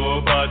 looking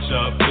for a pot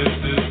shop, this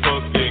is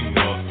fucking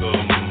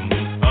awesome.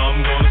 I'm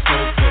gonna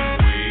smoke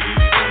some weed,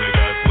 only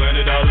got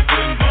 $20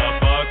 in my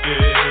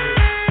pocket.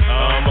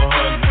 I'm a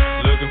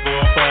huntin', looking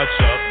for a pot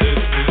shop, this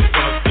is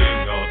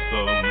fucking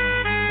awesome.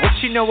 What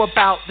you know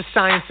about the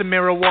science of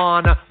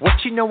marijuana?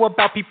 What you know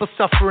about people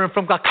suffering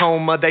from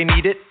glaucoma? They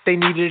need it,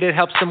 it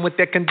helps them with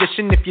their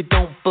condition. If you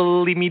don't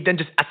believe me, then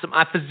just ask some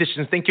eye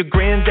physicians. Thank your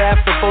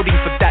granddad for voting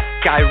for that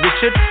guy.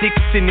 Richard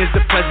Nixon is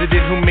the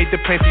president who made the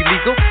plant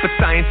illegal, but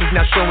science is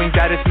now showing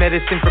that it's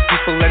medicine for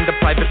people, and the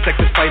private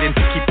sector's fighting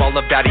to keep all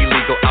of that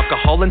illegal.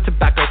 Alcohol and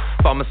tobacco,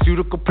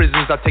 pharmaceutical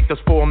prisons. I'll take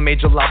those 4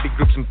 major lobby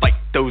groups and fight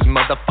those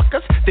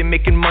motherfuckers. They're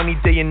making money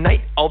day and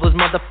night, all those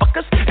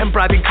motherfuckers, and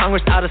bribing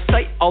Congress out of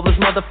sight, all those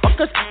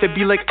motherfuckers. They'd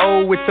be like,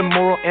 oh, it's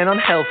immoral and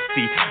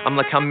unhealthy. I'm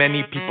like, how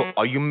many people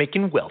are you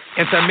making wealth?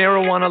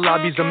 Anti-marijuana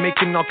lobbies are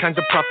making all kinds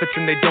of profits,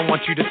 and they don't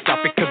want you to stop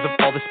it because of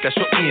all the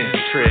special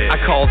interest. I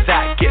call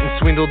that getting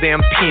swindled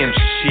and pimped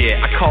shit.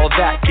 I call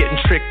that getting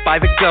tricked by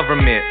the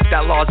government.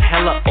 That law's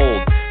hella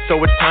old, so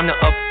it's time to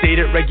update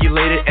it,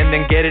 regulate it, and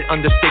then get it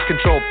under state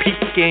control. Peak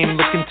game,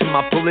 look into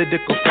my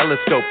political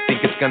telescope.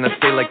 Think it's gonna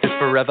stay like this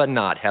forever?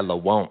 Not hella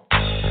won't.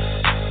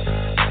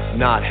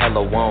 Not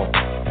hella won't.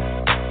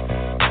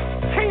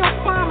 Hey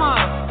Obama,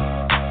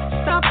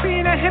 stop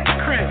being a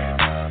hypocrite.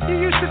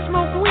 You used to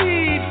smoke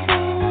weed,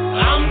 fool.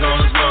 I'm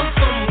gonna smoke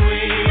some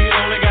weed,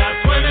 only got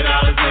 $20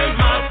 in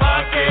my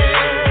pocket.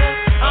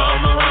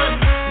 I'm a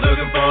huntin',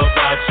 looking for a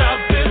pot shop,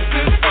 this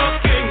is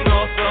fucking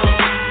awesome.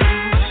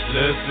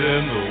 Let's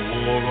end the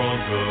war on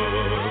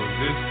drugs,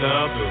 it's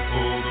time to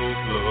pull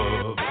those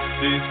gloves.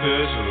 These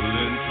special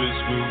interest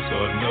groups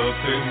are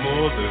nothing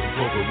more than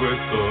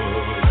corporate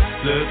thugs.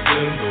 Let's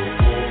end the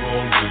war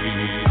on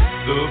weed,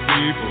 the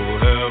people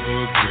have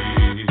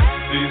agreed.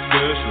 These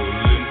special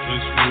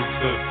interest groups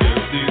have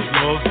kept these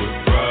laws with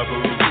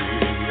bribery.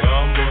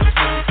 I'm gonna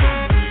smoke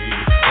some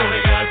weed,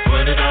 only got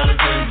 $20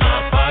 in my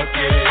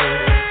pocket.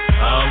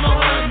 I'm a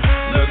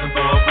huntin', looking for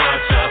a pot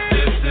shop,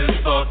 this is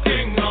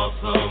fucking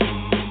awesome.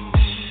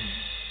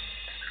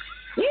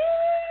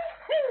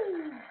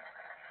 Yee-hoo!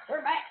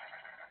 We're back.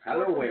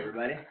 Hello,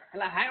 everybody.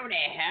 Hello,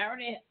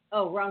 howdy.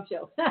 Oh, wrong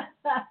show.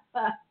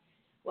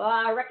 Well,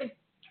 I reckon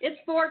it's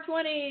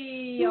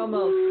 4:20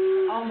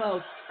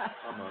 almost.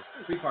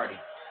 Pre-party.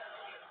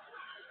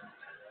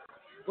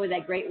 Boy,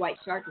 that great white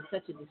shark is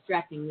such a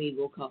distracting weed.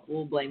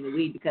 We'll blame the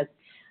weed because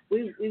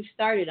we've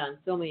started on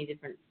so many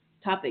different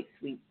topics.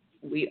 We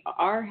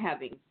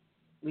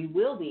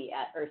will be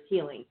at Earth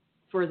Healing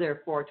for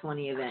their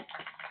 420 event.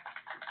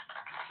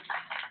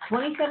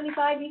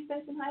 2075 East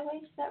Benson Highway,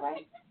 is that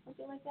right?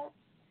 Something like that.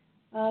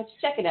 Just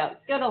check it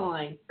out. Go to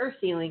line, Earth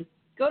Healing.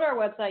 Go to our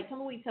website,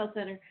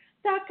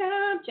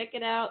 tumbleweedshealthcenter.com. Check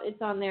it out.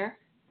 It's on there.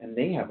 And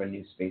they have a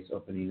new space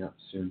opening up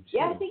soon, too.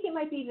 Yeah, I think it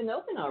might be even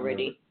open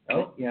already.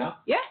 Oh, yeah?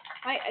 Yeah,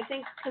 I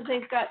think because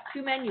they've got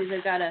 2 menus.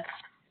 They've got a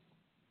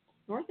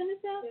north and a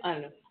south? I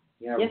don't know.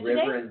 Yeah,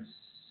 Yesterday? River and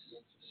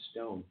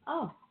Stone.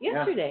 Oh,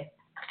 yesterday.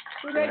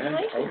 Yeah.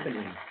 Congratulations. Grand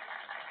opening.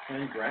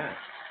 Congrats.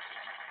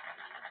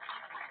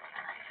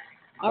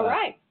 All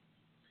right.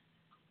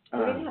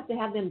 We're going to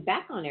have them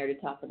back on air to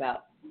talk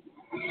about,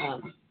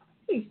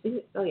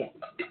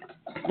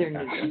 their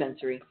new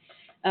dispensary.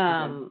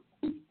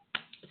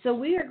 So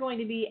we are going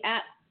to be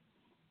at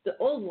the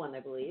old one,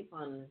 I believe,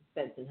 on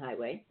Benson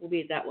Highway. We'll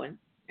be at that one.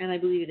 And I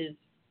believe it is,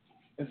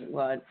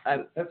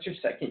 That's your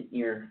second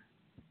year.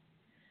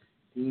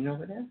 Do you know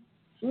what it is?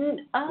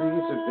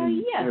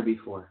 Yeah. There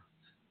before.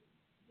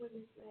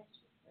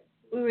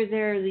 We were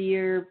there the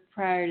year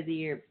prior to the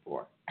year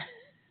before.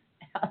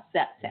 How's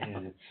that sound?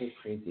 Man, it's so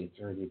crazy. It's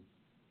already.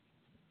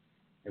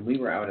 And we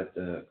were out at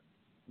the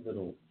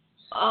little.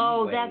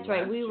 Oh, Speedway that's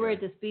right. last We were year.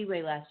 at the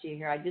Speedway last year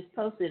here. I just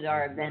posted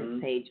our Mhm.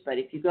 events page, but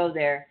if you go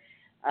there,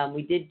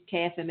 we did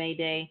KFMA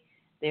Day.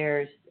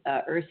 There's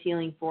Earth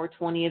Healing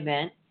 420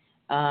 event.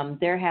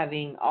 They're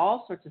having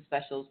all sorts of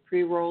specials.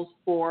 Pre-rolls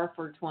 4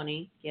 for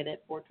 20. Get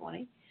it?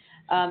 420.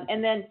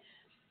 And then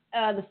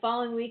the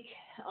following week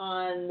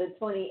on the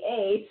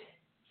 28th.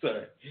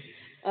 Sorry.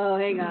 Oh,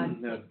 hang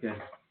on. No,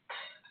 good.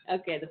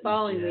 Okay, the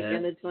following week Yeah.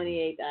 on the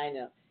 28th, I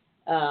know.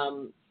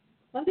 I'm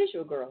a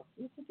visual girl.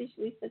 You can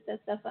visually set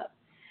that stuff up.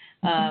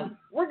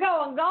 We're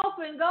going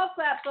golfing. Golf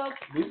clap, folks.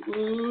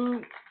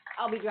 Woo-woo.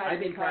 I'll be driving. I've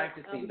been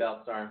practicing,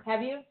 Bellstar.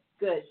 Have you?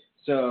 Good.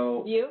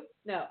 So You?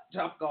 No.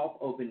 Top Golf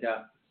opened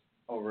up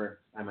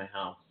over by my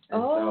house.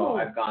 And Oh. so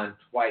I've gone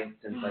twice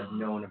since I've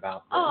known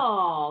about this.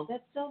 Oh,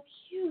 that's so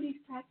cute. He's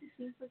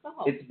practicing for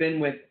golf. It's been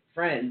with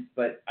friends,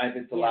 but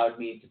it's allowed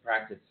me to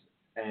practice.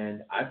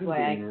 And I've been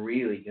Swag. getting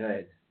really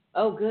good.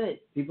 Oh, good.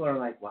 People are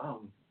like,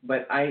 wow.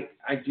 But I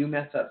do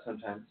mess up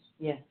sometimes.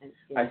 Yeah.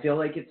 I feel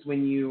like it's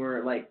when you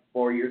were like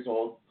 4 years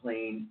old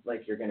playing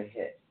like you're going to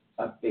hit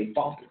a big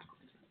ball.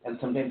 And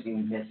sometimes you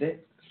miss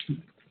it.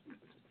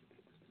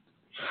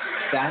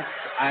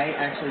 I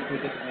actually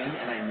take a swing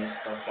and I miss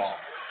the ball.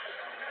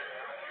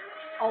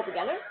 All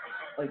together?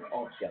 Like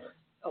all together.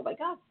 Oh, my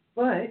God.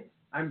 But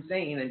I'm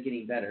saying I'm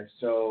getting better.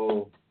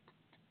 So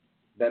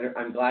better.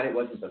 I'm glad it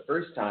wasn't the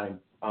first time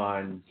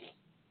on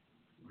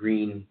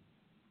green,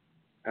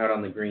 out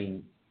on the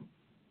green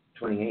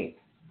 28th.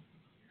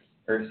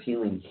 Earth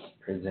Healing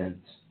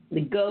presents.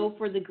 The Go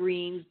for the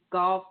Green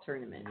golf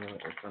tournament.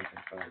 Or something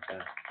like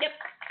that. Yep.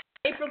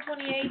 April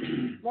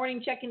 28th,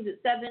 morning check-ins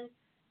at 7.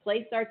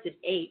 Play starts at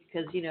 8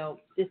 because,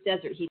 this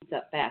desert heats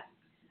up fast.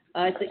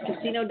 It's at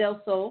Casino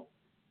del Sol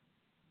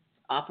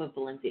off of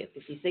Valencia,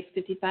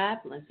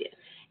 5655 Valencia.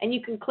 And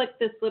you can click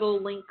this little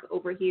link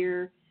over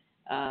here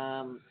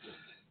on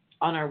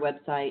our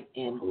website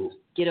and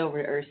get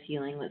over to Earth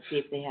Healing. Let's see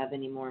if they have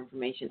any more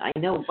information. I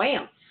know,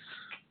 wham!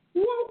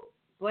 Woo!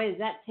 Boy, does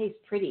that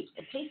taste pretty.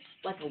 It tastes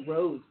like a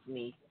rose to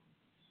me.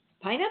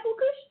 Pineapple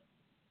kush?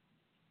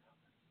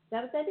 Is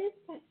that what that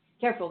is?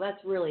 Careful,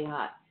 that's really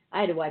hot. I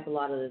had to wipe a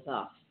lot of this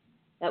off.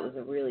 That was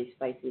a really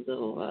spicy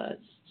little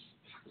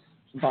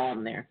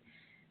balm there.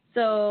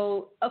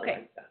 So, okay. I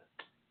like that.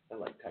 I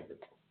like Tiger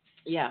Balm.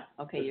 Yeah,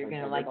 okay, This you're one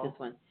going to Tiger like Balm? this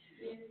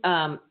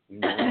one.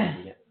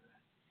 Yeah.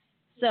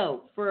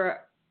 So,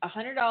 for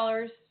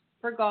 $100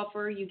 per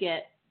golfer, you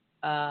get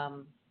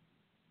the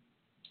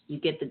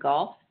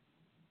golf,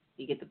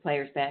 you get the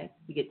player's bag,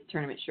 you get the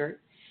tournament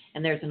shirt,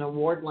 and there's an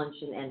award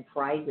luncheon and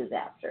prizes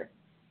after,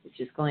 which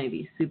is going to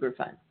be super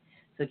fun.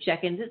 So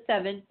check-ins at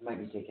 7. I might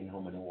be taking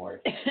home an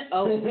award.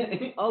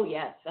 Oh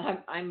yes.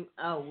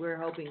 We're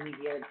hoping we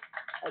get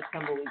a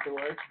Tumbleweed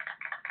award.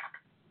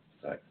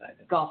 So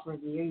excited. Golfer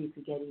of the year, you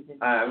could get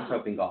even. I was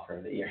hoping Golfer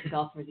of the Year.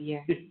 Golfer of the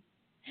year.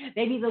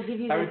 Maybe they'll give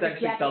you. I was the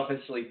actually jacket.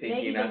 selfishly Maybe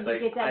thinking, I was you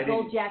like, get that I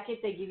gold didn't. jacket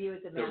they give you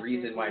at the Masters.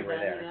 reason why we're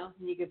there.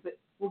 And you could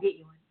we'll get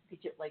you one.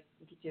 Get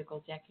you a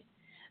gold jacket.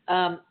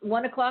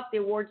 1 o'clock, the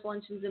awards,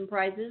 luncheons, and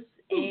prizes.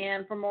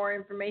 And for more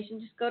information,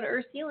 just go to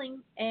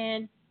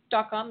earthhealing.com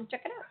and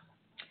check it out.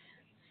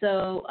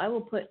 So I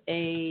will put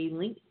a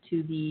link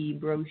to the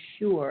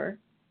brochure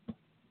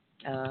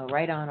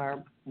right on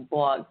our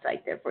blog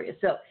site there for you.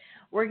 So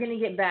we're going to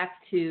get back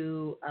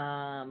to,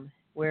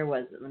 where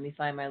was it? Let me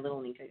find my little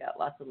link. I got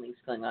lots of links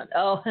going on.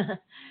 Oh,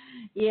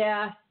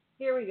 yeah,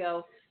 here we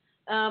go.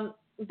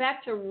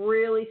 Back to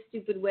really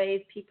stupid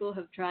ways people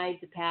have tried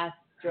to pass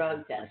drug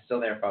I'm tests. still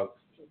there, folks.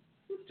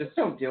 Just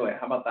don't do it.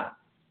 How about that?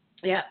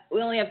 Yeah,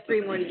 we only have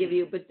 3 more to give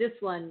you, but this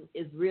one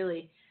is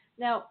really.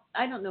 Now,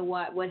 I don't know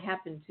what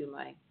happened to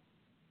my,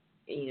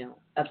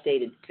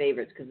 updated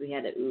favorites because we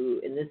had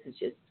and this is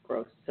just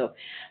gross. So,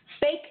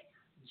 fake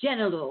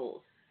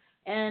genitals.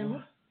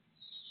 And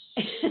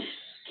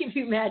give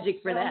you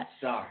magic for that.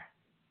 Star.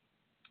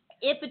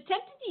 If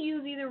attempting to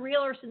use either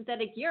real or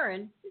synthetic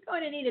urine, you're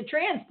going to need a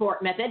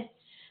transport method.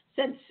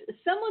 Since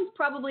someone's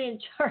probably in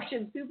charge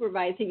of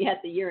supervising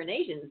at the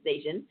urination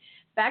station,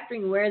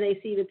 factoring where they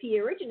see the pee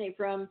originate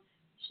from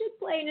should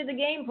play into the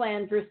game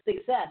plan for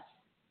success.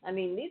 I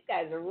mean, these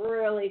guys are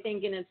really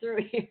thinking it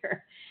through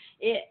here.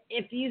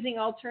 If using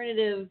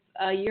alternative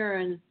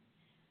urines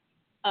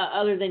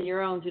other than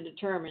your own to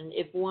determine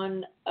if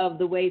one of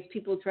the ways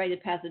people try to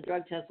pass a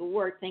drug test will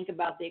work, think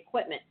about the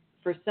equipment.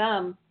 For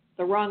some,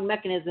 the wrong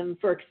mechanism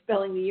for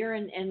expelling the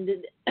urine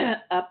ended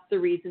up the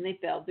reason they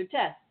failed their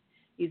test.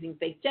 Using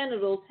fake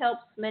genitals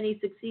helps many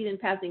succeed in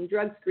passing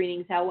drug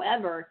screenings.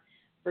 However,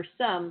 for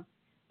some,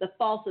 the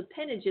false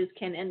appendages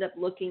can end up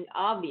looking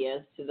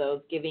obvious to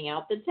those giving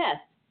out the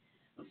test.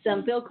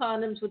 Some fill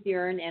condoms with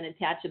urine and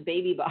attach a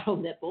baby bottle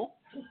nipple.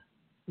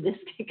 This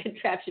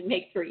contraption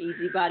makes for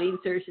easy body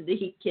insertion to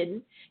keep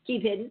hidden,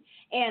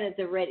 and it's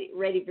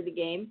ready for the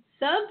game.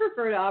 Some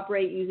prefer to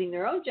operate using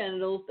their own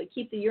genitals, but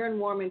keep the urine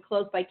warm and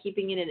close by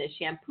keeping it in a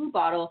shampoo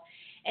bottle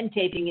and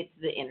taping it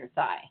to the inner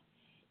thigh.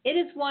 It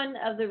is one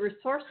of the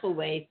resourceful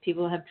ways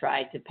people have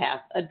tried to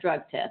pass a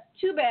drug test.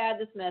 Too bad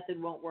this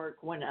method won't work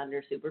when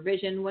under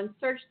supervision, when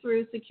searched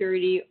through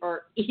security,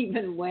 or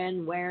even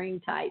when wearing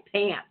tight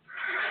pants.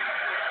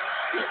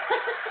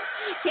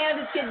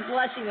 Cannabis Kid's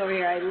blushing over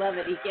here. I love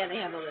it. He can't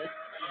handle this.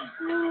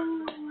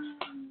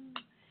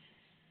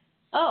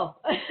 Oh.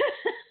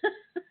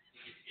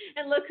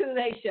 And look who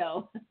they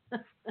show.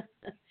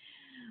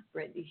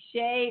 Brittany,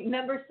 shave.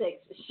 Number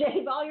 6,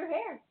 shave all your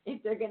hair.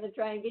 If they're going to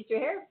try and get your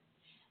hair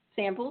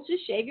samples,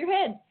 just shave your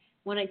head.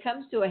 When it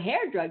comes to a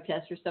hair drug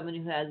test for someone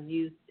who has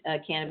used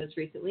cannabis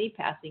recently,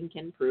 passing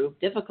can prove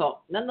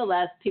difficult.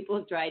 Nonetheless, people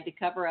have tried to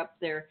cover up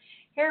their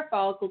hair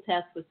follicle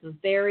tests with some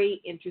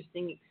very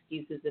interesting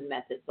excuses and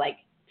methods, like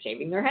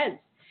shaving their heads.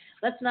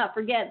 Let's not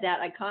forget that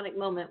iconic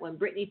moment when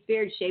Britney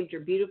Spears shaved her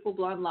beautiful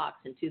blonde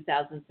locks in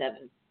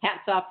 2007.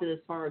 Hats off to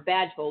this former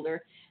badge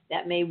holder.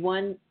 That may be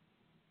one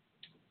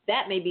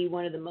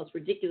of the most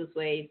ridiculous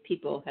ways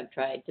people have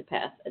tried to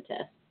pass a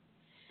test.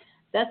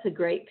 That's a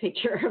great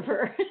picture of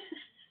her.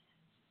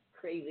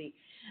 Crazy.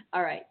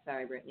 All right.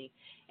 Sorry, Brittany.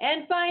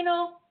 And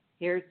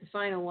here's the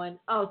final one.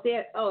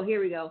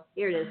 Here we go.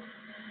 Here it is.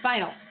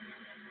 Final.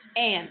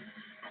 And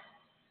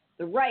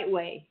the right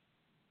way.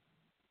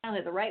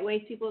 The right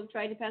ways people have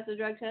tried to pass a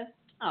drug test.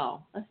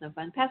 Oh, that's no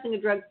fun. Passing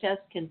a drug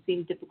test can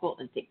seem difficult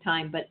and take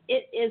time, but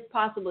it is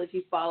possible if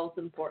you follow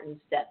some important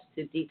steps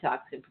to detox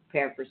and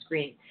prepare for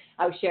screening.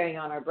 I was sharing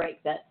on our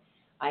break that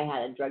I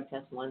had a drug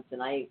test once,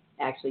 and I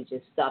actually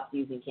just stopped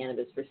using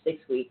cannabis for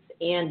 6 weeks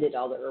and did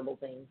all the herbal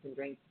things and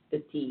drank the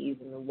teas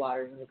and the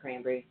waters and the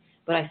cranberry,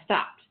 but I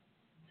stopped.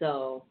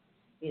 So,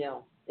 it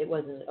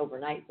wasn't an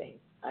overnight thing.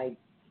 I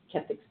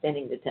kept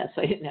extending the test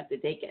so I didn't have to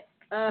take it.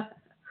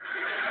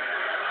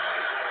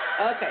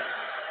 Okay.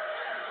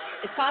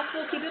 It's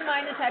possible to keep in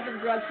mind the type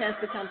of drug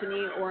test the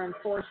company or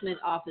enforcement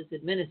office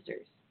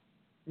administers.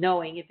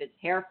 Knowing if it's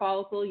hair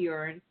follicle,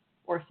 urine,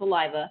 or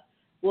saliva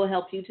will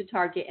help you to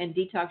target and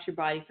detox your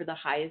body for the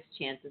highest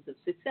chances of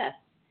success.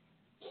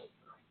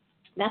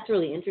 That's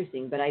really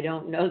interesting, but I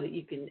don't know that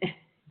you can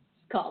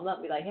call them up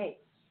and be like, hey,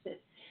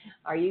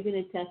 are you going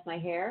to test my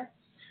hair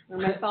or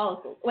my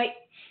follicles? Wait,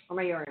 or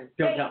my urine?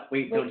 Don't tell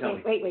me.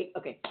 Wait.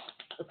 Okay,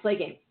 let's play a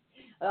game.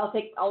 I'll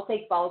take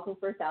follicle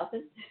for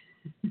 1,000.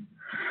 Or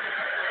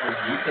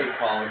you take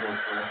follicles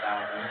for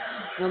 1,000.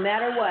 No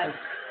matter what,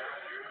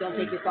 don't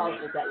take your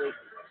follicles that week.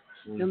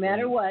 No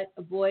matter what,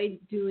 avoid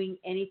doing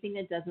anything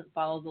that doesn't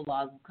follow the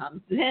laws of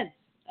common sense.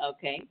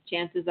 Okay?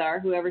 Chances are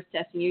whoever's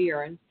testing your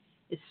urine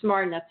is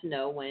smart enough to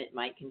know when it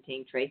might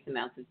contain trace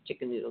amounts of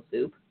chicken noodle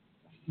soup.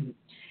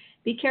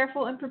 Be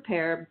careful and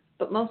prepare,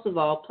 but most of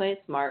all, play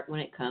it smart when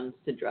it comes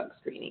to drug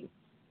screening.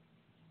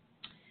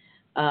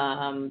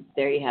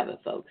 There you have it,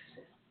 folks.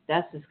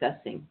 That's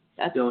disgusting.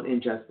 Don't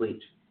ingest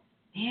bleach.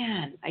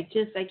 Man, I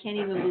can't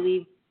even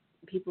believe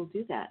people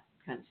do that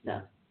kind of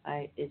stuff.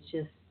 Yeah. It's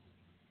just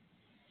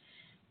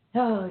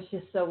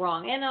so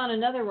wrong. And on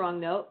another wrong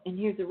note, and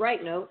here's the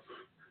right note,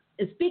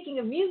 and speaking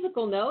of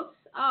musical notes,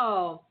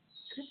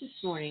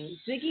 this morning,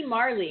 Ziggy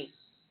Marley,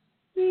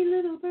 Three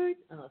Little Birds.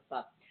 Oh,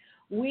 stop.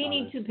 We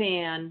need to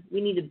ban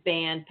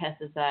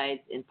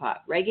pesticides in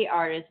pot. Reggae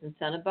artist and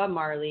son of Bob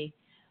Marley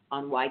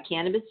on why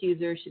cannabis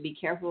users should be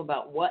careful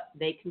about what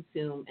they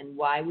consume and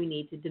why we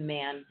need to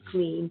demand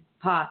clean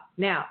pot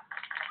now.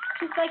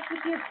 Just like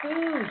with your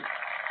food.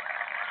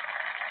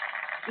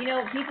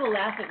 People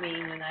laugh at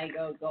me when I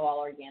go all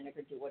organic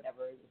or do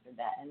whatever this or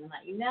that. And then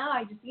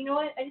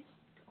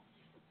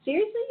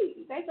seriously,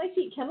 you guys like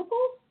to eat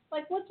chemicals?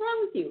 Like, what's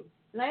wrong with you?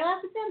 And I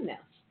laugh at them now.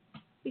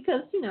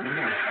 Because, you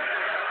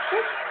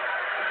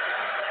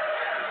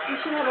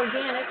should have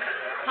organic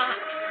pot,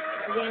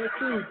 organic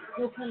food,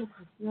 no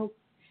chemicals,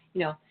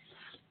 no.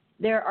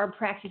 There are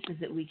practices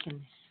that we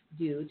can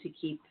do to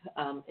keep,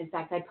 in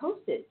fact,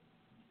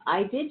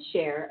 I did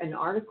share an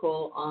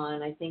article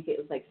on, I think it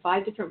was like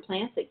 5 different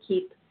plants that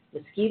keep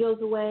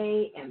mosquitoes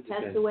away and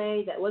pests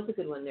away. That was a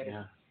good one there.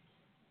 Yeah.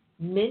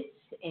 Mint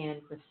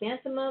and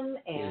chrysanthemum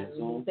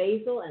and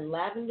basil and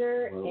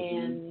lavender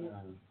and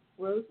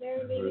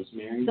rosemary maybe.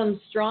 Rosemary. Some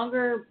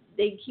stronger,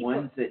 they keep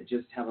ones that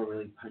just have a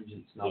really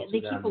pungent smell. Yeah,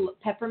 they keep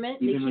peppermint.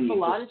 They keep a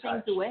lot of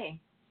things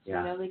away.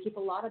 Yeah. They keep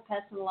a lot of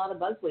pests and a lot of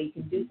bugs away. You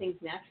can do things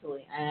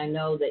naturally. And I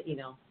know that, in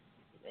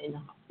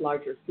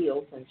larger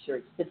fields, I'm sure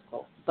it's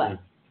difficult. But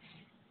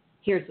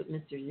here's what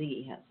Mr.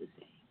 Ziggy has to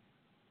say.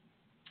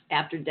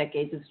 After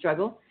decades of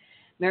struggle,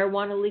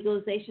 marijuana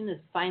legalization is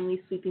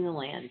finally sweeping the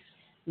land.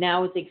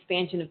 Now, with the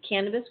expansion of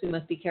cannabis, we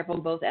must be careful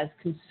both as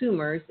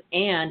consumers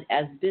and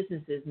as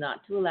businesses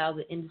not to allow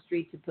the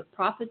industry to put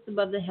profits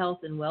above the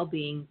health and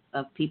well-being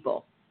of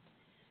people.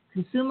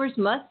 Consumers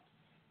must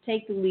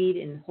take the lead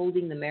in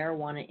holding the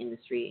marijuana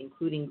industry,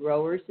 including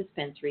growers,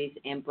 dispensaries,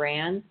 and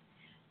brands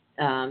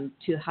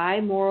to high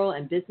moral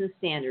and business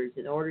standards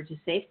in order to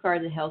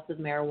safeguard the health of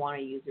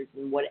marijuana users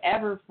in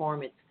whatever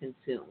form it's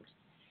consumed.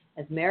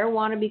 As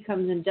marijuana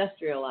becomes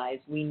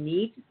industrialized, we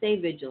need to stay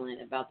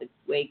vigilant about the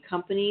way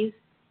companies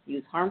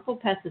use harmful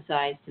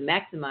pesticides to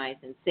maximize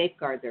and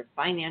safeguard their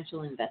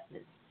financial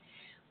investments.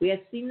 We have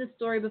seen this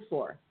story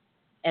before.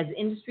 As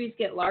industries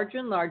get larger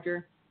and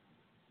larger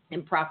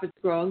and profits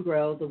grow and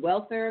grow, the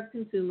welfare of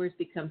consumers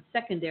becomes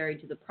secondary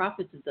to the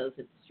profits of those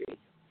industries.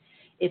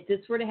 If this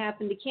were to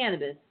happen to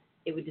cannabis,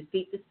 it would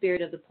defeat the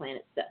spirit of the plant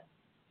itself.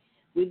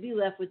 We'd be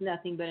left with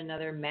nothing but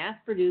another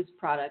mass-produced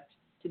product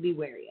to be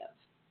wary of.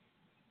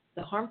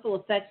 The harmful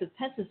effects of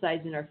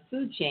pesticides in our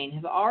food chain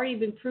have already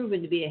been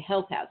proven to be a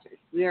health hazard.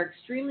 We are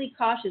extremely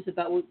cautious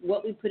about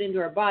what we put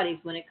into our bodies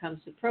when it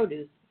comes to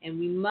produce, and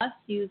we must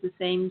use the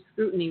same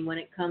scrutiny when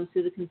it comes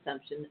to the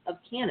consumption of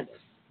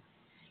cannabis.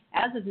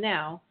 As of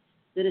now,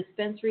 the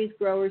dispensaries,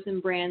 growers,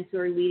 and brands who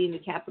are leading the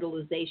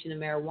capitalization of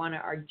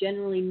marijuana are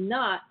generally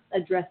not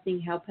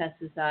addressing how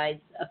pesticides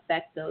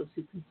affect those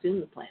who consume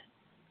the plant.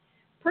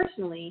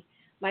 Personally,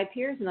 my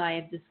peers and I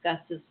have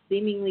discussed the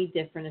seemingly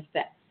different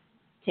effects,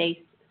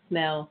 taste,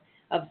 smell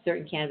of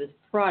certain cannabis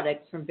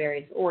products from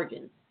various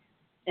origins.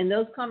 And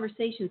those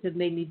conversations have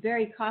made me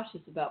very cautious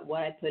about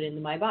what I put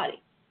into my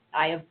body.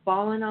 I have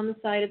fallen on the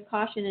side of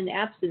caution and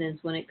abstinence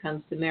when it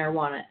comes to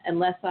marijuana,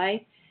 unless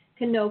I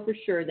can know for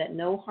sure that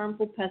no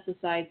harmful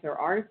pesticides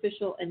or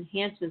artificial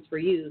enhancements were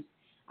used.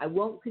 I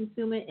won't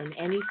consume it in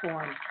any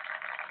form.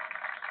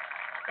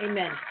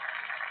 Amen.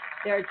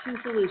 There are two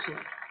solutions.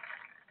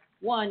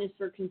 One is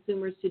for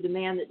consumers to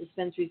demand that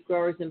dispensaries,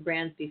 growers, and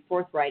brands be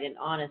forthright and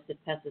honest if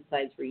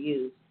pesticides were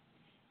used,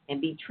 and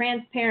be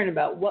transparent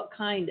about what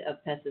kind of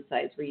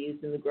pesticides were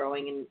used in the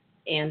growing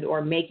and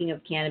or making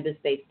of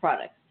cannabis-based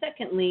products.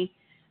 Secondly,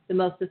 the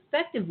most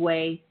effective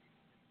way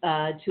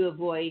to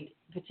avoid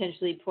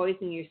potentially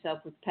poisoning yourself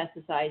with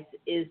pesticides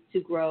is to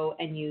grow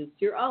and use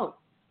your own.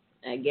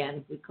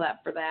 Again, we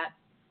clap for that.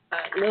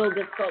 A little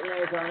difficult in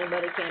Arizona,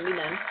 but it can be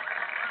done.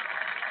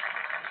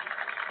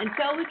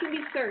 Until we can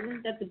be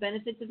certain that the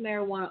benefits of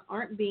marijuana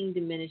aren't being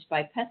diminished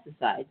by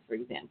pesticides, for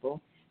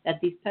example, that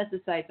these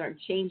pesticides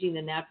aren't changing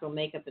the natural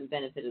makeup and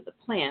benefit of the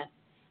plant,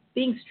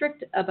 being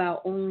strict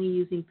about only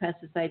using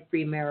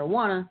pesticide-free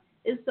marijuana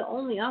is the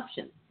only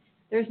option.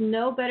 There's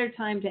no better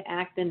time to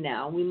act than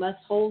now. We must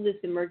hold this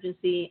emerging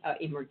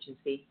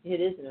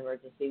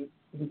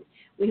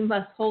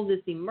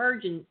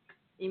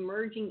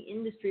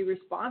industry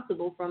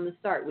responsible from the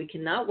start. We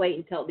cannot wait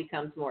until it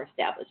becomes more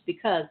established,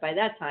 because by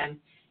that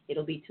time,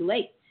 it'll be too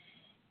late.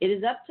 It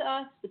is up to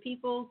us, the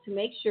people, to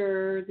make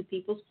sure the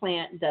people's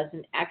plant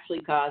doesn't actually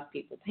cause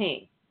people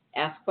pain.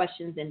 Ask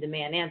questions and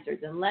demand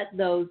answers, and let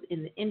those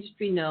in the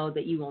industry know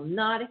that you will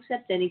not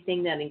accept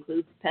anything that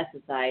includes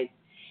pesticides.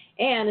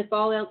 And if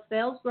all else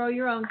fails, grow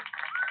your own.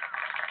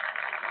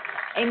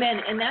 Amen.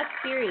 And that's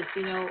serious.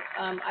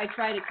 I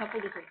tried a couple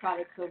different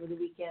products over the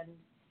weekend.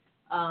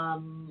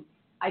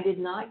 I did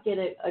not get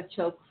a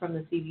choke from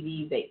the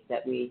CBD vape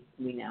that we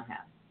now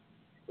have,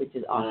 which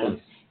is awesome.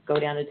 Nice. Go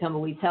down to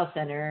Tumbleweeds Health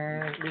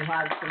Center. We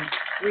have some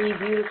 3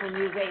 beautiful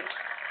new vapes,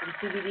 some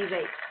CBD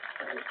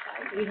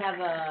vapes. We have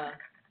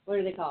what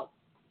are they called?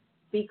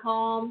 Be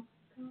calm,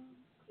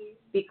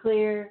 be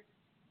clear,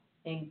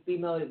 and be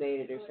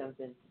motivated or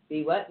something.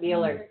 Be what? Be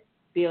alert.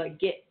 Be like,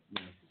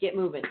 get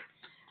moving.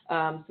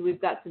 So we've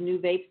got some new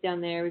vapes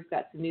down there. We've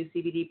got some new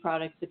CBD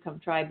products to come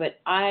try. But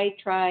I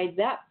tried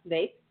that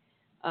vape,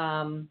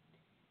 and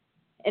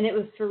it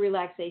was for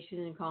relaxation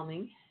and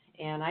calming,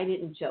 and I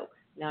didn't choke.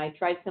 Now, I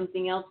tried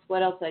something else.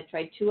 What else? I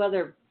tried 2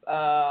 other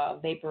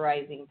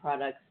vaporizing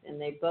products, and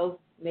they both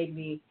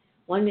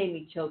one made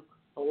me choke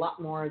a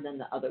lot more than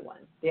the other one.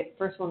 The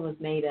first one was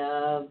made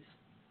of,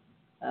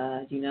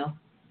 do you know?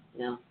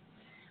 No.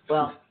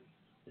 Well,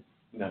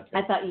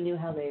 I thought you knew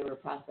how they were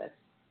processed.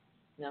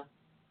 No?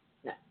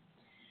 No.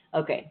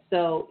 Okay,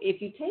 so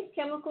if you taste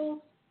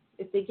chemicals,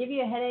 if they give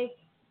you a headache,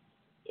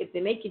 if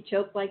they make you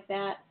choke like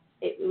that,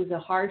 it was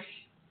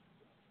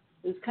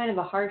kind of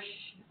a harsh,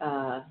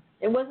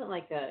 it wasn't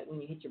like when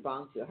you hit your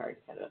bong too hard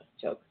kind of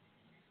choke.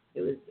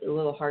 It was a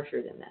little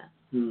harsher than that.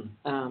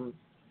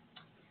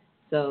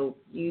 So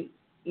you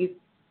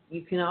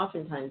can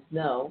oftentimes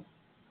know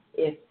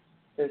if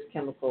there's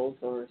chemicals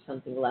or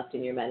something left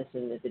in your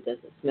medicine, if it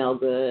doesn't smell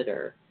good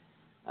or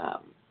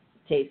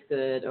taste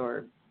good,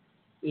 or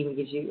even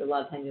gives you, a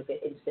lot of times you'll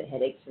get instant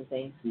headaches and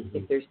things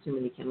if there's too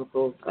many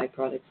chemicals,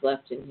 byproducts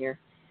left in here.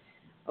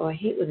 Oh, I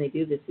hate when they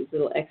do this. These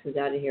little X's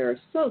out of here are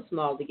so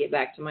small to get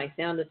back to my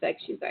sound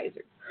effects. You guys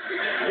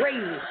are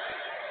crazy.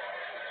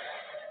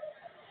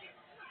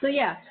 So,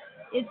 yeah,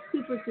 it's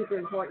super, super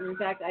important. In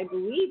fact, I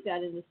believe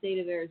that in the state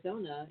of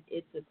Arizona,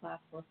 it's a Class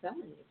 4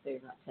 felony if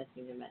they're not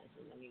testing their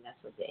medicine. I mean, that's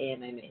what the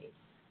AMMA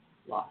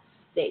law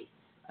states.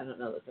 I don't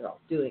know that they're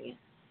all doing it.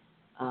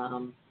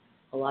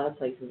 A lot of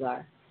places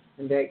are.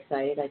 I'm very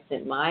excited. I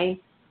sent my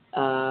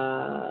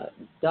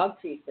dog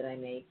treats that I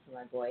made for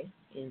my boy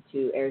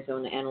into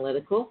Arizona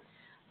Analytical.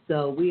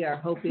 So we are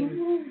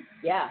hoping,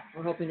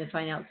 we're hoping to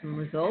find out some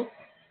results.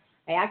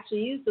 I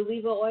actually use the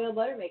Levo oil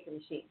butter maker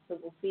machine, so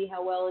we'll see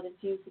how well it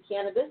infused the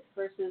cannabis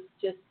versus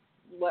just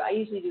what I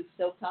usually do,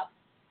 stovetop.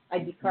 I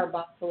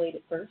decarboxylate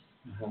it first.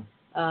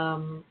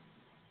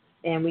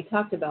 And we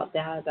talked about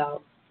that,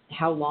 about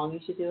how long you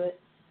should do it.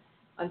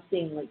 I'm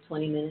seeing like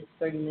 20 minutes,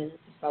 30 minutes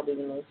is probably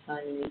the most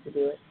time you need to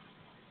do it.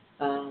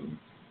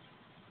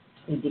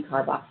 You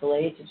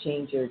decarboxylate it to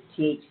change your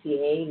THCA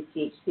to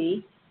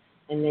THC,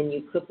 and then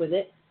you cook with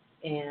it,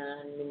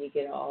 and then you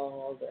get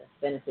all the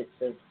benefits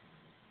of,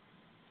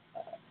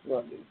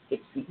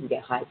 you can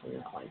get high from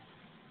that one,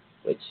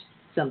 which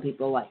some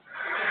people like.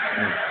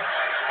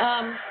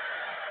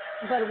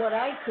 But what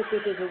I cook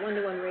with is a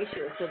 1-to-1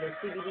 ratio, so the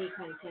CBD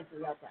kind of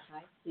cancels out that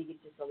high, so you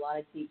get just a lot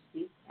of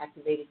THC,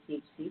 activated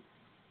THC,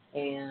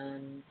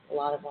 and a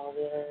lot of all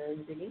the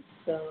ingredients,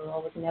 so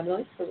all the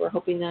cannabinoids. So we're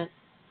hoping that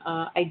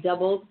I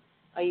doubled.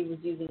 I was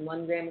using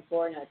 1 gram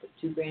before, and I put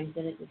 2 grams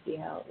in it to see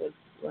how it was,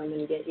 what I'm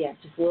going to get. Yeah,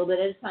 just a little bit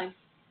at a time.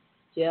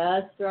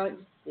 Just throw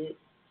it,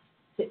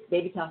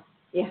 baby toss.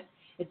 Yeah,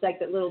 it's like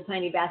that little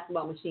tiny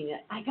basketball machine.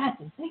 I got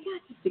this,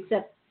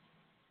 except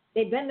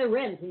they bend the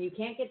rims, and you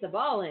can't get the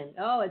ball in.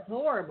 Oh, it's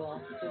horrible.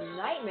 It's a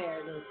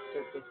nightmare, those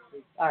circus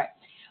freaks. All right.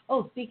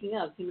 Oh, speaking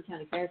of, Pima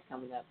County Fair's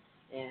coming up,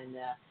 and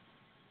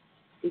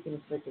speaking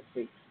of circus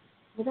freaks,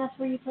 well, that's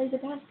where you play the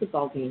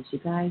basketball games, you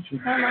guys. Come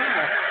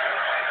on.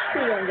 See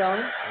where I'm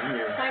going.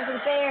 Time for the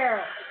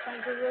fair.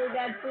 Time for really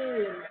bad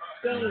food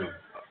and games.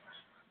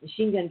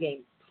 Machine gun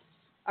games.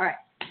 All right.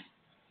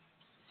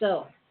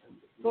 So,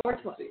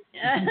 420.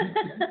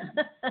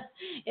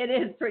 It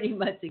is pretty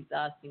much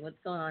exhausting.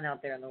 What's going on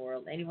out there in the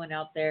world? Anyone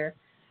out there?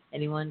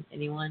 Anyone?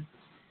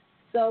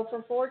 So,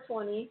 for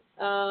 420,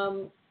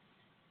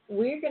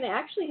 we're going to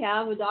actually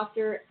have a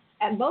doctor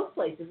at both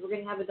places. We're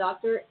going to have a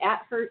doctor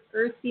at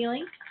Earth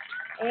Healing,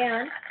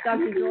 and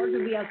Dr. George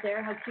will be out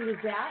there. How cute is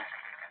that?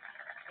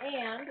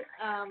 And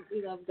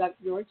we love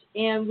Dr. George.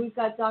 And we've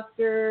got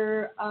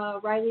Dr.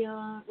 Riley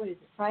on, what is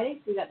it,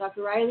 Friday? We got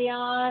Dr. Riley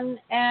on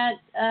at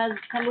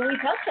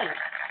Tumbleweed Health Center.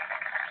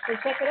 So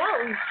check it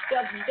out. We've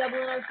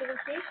doubling our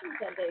certifications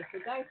that day. So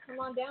guys, come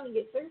on down and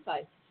get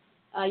certified.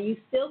 You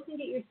still can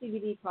get your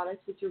CBD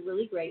products, which are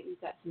really great. We've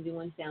got some new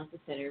ones down at the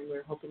center.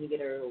 We're hoping to get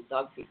our little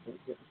dog treats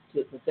into it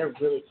too, because they're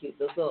really cute.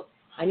 Those little,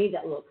 I need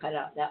that little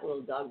cutout. That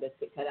little dog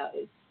biscuit cutout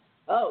is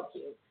so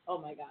cute. Oh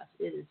my gosh,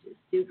 it is just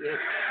too good.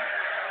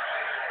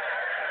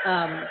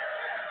 And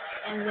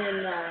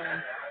then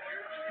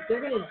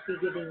they're going to be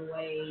giving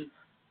away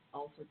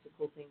all sorts of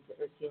cool things at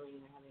Earth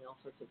Healing. They're having all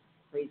sorts of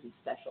crazy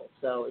specials.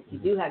 So if you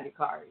do have your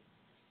card,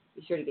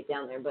 be sure to get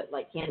down there. But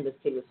like Cannabis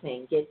Kid was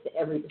saying, get to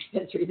every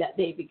dispensary that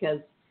day, because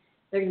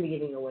they're going to be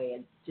giving away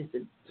a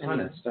ton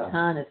of stuff.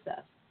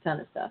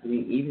 I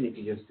mean, even if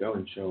you just go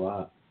and show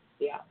up.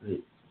 Yeah.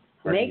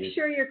 Make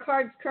sure your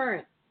card's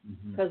current,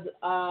 because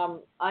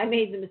I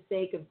made the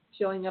mistake of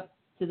showing up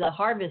to the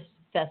Harvest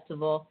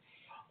Festival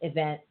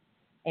event,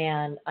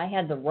 and I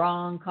had the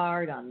wrong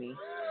card on me.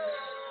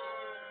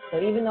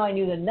 So even though I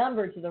knew the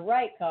number to the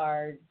right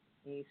card,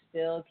 you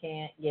still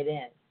can't get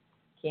in.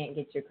 Can't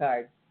get your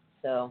card.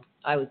 So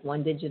I was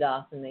 1 digit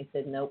off, and they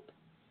said nope.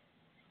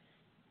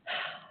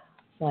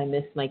 So I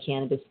missed my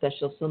cannabis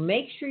special. So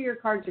make sure your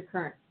cards are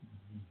current.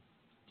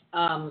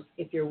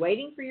 If you're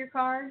waiting for your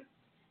card,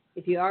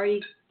 if you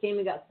already came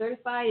and got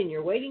certified and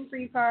you're waiting for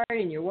your card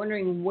and you're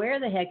wondering where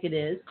the heck it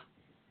is,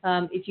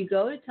 if you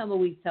go to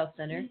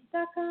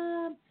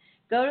tumbleweedshealthcenter.com,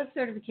 go to the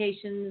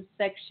certifications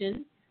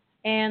section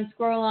and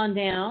scroll on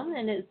down,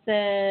 and it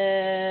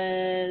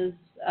says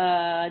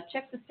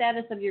check the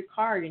status of your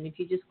card. And if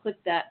you just click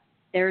that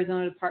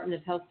Arizona Department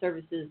of Health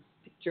Services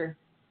picture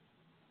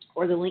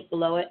or the link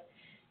below it,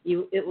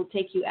 it will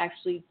take you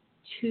actually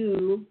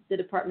to the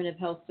Department of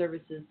Health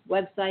Services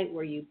website,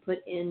 where you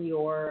put in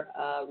your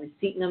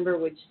receipt number,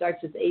 which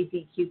starts with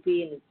AZQP,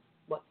 and it's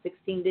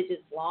 16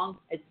 digits long.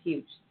 It's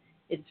huge.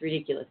 It's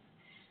ridiculous.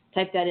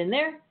 Type that in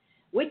there,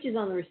 which is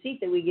on the receipt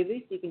that we give you,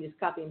 so you can just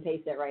copy and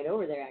paste that right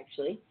over there,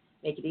 actually.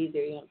 Make it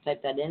easier. You don't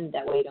type that in.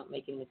 That way you don't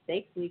make any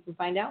mistakes, and you can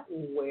find out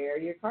where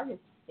your card is.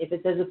 If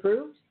it says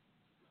approved,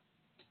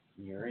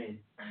 you're in.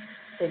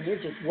 Then you're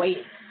just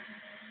waiting.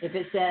 If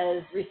it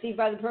says received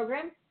by the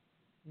program,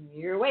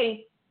 you're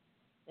waiting.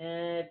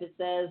 If it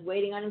says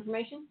waiting on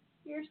information,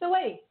 you're still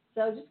waiting.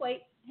 So just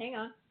wait. Hang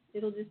on.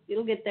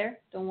 It'll get there.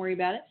 Don't worry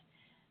about it.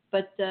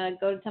 But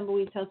go to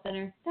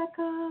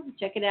tumbleweedshealthcenter.com.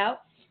 Check it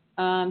out.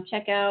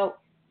 Check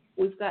out.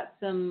 We've got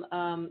some.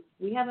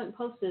 We haven't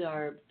posted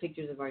our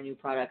pictures of our new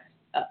products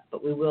up,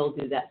 but we will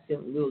do that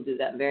soon. We will do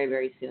that very,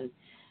 very soon.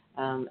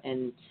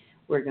 And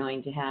we're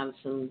going to have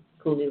some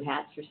cool new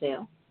hats for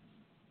sale.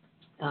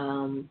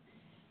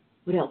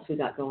 What else we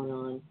got going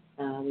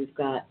on? We've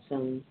got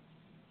some.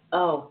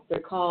 Oh, they're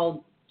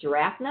called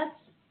giraffe nuts.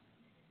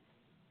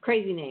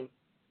 Crazy name.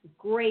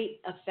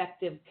 Great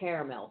effective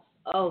caramels.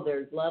 Oh,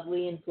 they're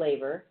lovely in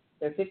flavor.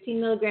 They're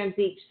 15 milligrams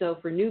each. So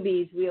for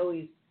newbies, we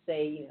always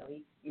say,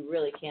 you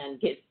really can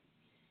get,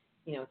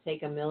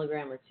 take a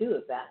milligram or 2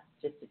 of that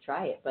just to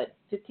try it. But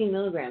 15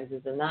 milligrams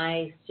is a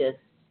nice, just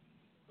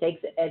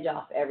takes the edge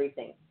off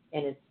everything.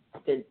 And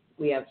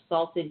we have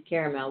salted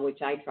caramel,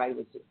 which I tried,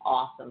 which is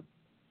awesome.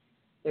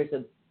 There's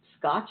a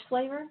Scotch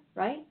flavor,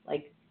 right?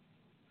 Like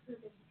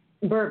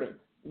bourbon.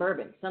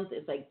 Something,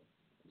 it's like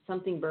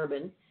something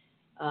bourbon,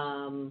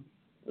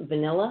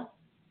 vanilla,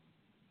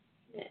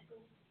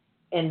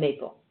 and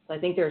maple. So I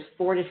think there's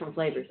 4 different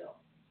flavors.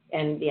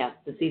 And yeah,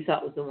 the sea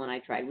salt was the one I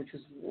tried, which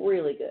was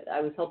really good.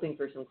 I was hoping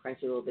for some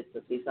crunchy little bits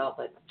of sea salt,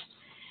 but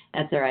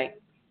that's all right.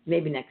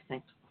 Maybe next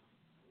time.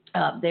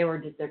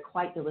 They're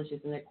quite delicious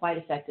and they're quite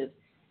effective.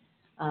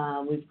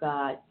 We've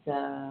got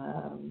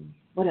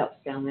what else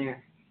down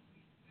there?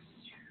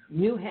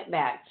 New hemp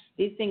bags.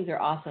 These things are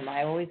awesome.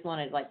 I always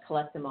want to like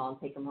collect them all and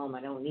take them home.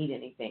 I don't need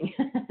anything,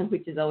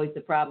 which is always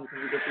the problem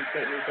because you get these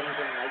great new things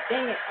and I'm like,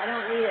 dang it, I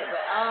don't need it. But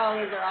oh,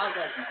 these are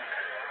awesome.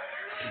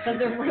 But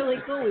they're really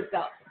cool. We've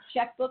got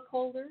checkbook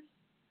holders,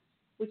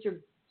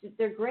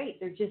 they're great.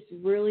 They're just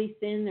really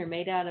thin. They're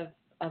made out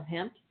of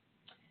hemp.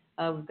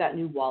 We've got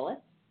new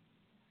wallets.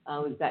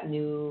 We've got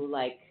new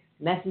like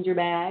messenger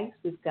bags.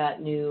 We've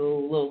got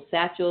new little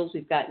satchels.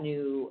 We've got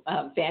new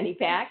fanny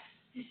packs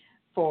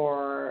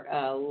for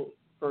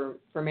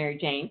Mary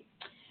Jane.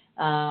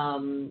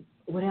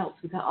 What else?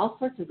 We've got all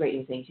sorts of great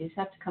new things. You just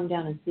have to come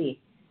down and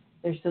see.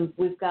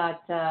 You've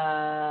got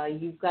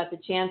the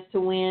chance to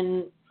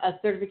win a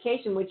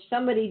certification, which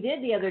somebody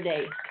did the other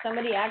day.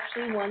 Somebody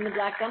actually won the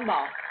black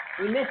gumball.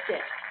 We missed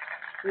it.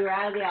 We were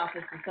out of the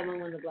office and someone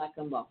won the black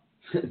gumball.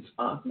 It's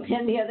awesome.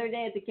 And the other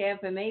day at the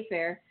KFMA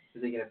fair.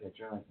 Did they get a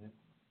picture like that?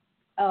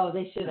 Oh,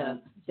 they should have.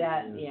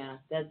 Yeah,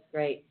 that's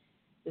great.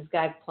 This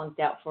guy plunked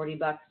out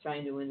 $40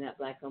 trying to win that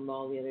black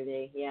gumball the other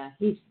day. Yeah,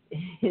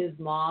 his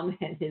mom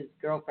and his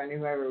girlfriend or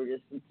whoever were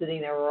just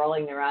sitting there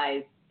rolling their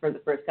eyes for the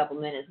first couple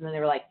minutes, and then they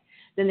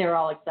were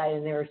all excited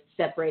and they were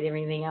separating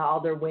everything out, all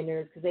their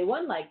winners, because they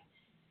won like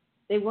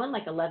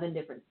 11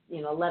 different,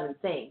 11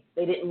 things.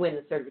 They didn't win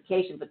the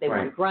certification, but they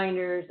won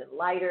grinders and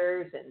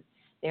lighters, and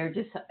they were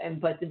just.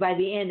 But by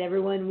the end, we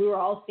were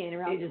all standing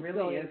around just really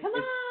going, is. "Come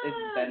on!"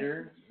 It's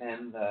better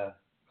than the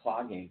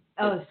claw game.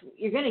 Oh,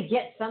 you're gonna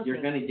get something.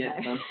 You're gonna get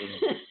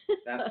something.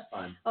 That's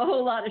fun. A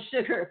whole lot of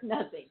sugar,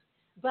 nothing.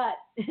 But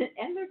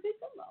and they're big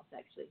gumballs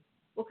actually.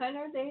 What kind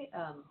are they?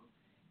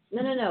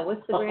 No.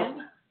 What's the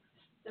brand?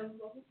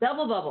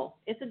 Double bubble.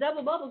 It's a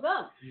double bubble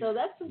gum. So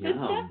that's some good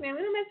stuff, man.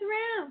 We don't mess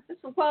around.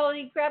 That's some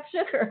quality crap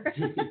sugar.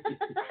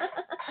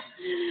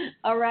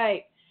 All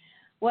right.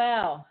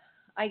 Well,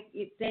 I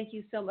thank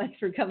you so much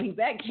for coming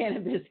back,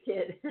 Cannabis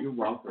Kid. You're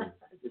welcome.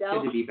 It's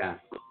good to be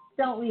back.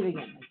 Don't leave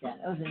again like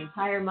that. That was an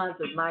entire month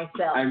with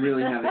myself. I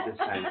really have it this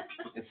time.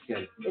 It's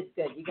good. It's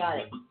good. You got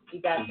it.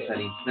 You got I'm it.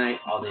 studying tonight,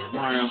 all day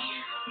tomorrow.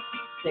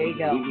 There you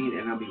go. Evening,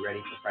 and I'll be ready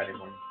for Friday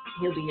morning.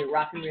 He'll be your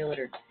rock and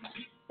realtor.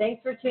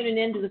 Thanks for tuning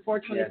in to the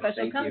 420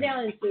 special. Come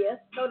down and see us.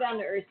 Go down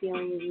to Earth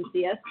Healing and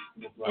see us.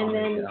 Well, and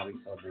then I'll be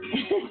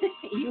celebrating.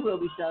 you will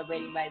be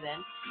celebrating by then.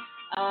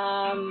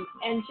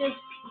 And just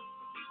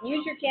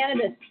use your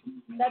cannabis.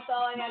 That's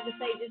all I have to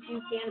say. Just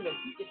use cannabis.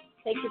 Just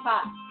take your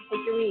pot, take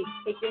your weed,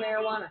 take your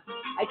marijuana.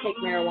 I take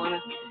marijuana.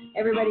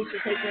 Everybody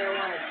should take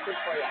marijuana. It's good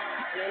for you.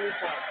 In any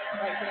form.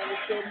 Right,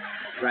 Cannabis Kid?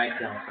 Right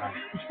down front.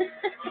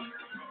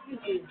 You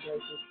do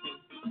voices too.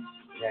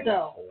 Yeah,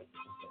 So,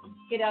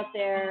 get out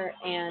there,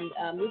 and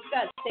we've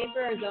got Safer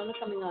Arizona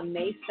coming on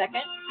May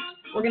 2nd.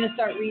 We're going to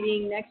start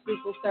reading, next week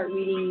we'll start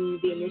reading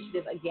the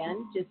initiative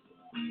again, just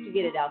to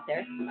get it out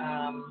there,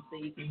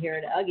 so you can hear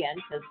it again,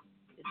 because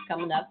it's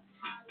coming up.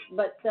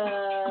 But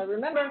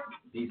remember,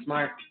 be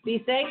smart,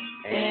 be safe,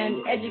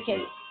 and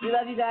educate. We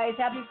love you guys.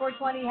 Happy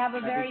 420. Have a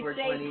very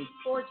safe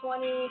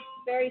 420.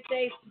 Very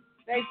safe,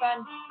 very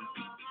fun.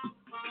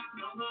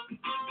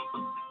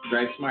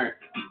 Drive smart.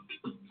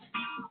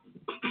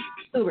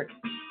 Uber.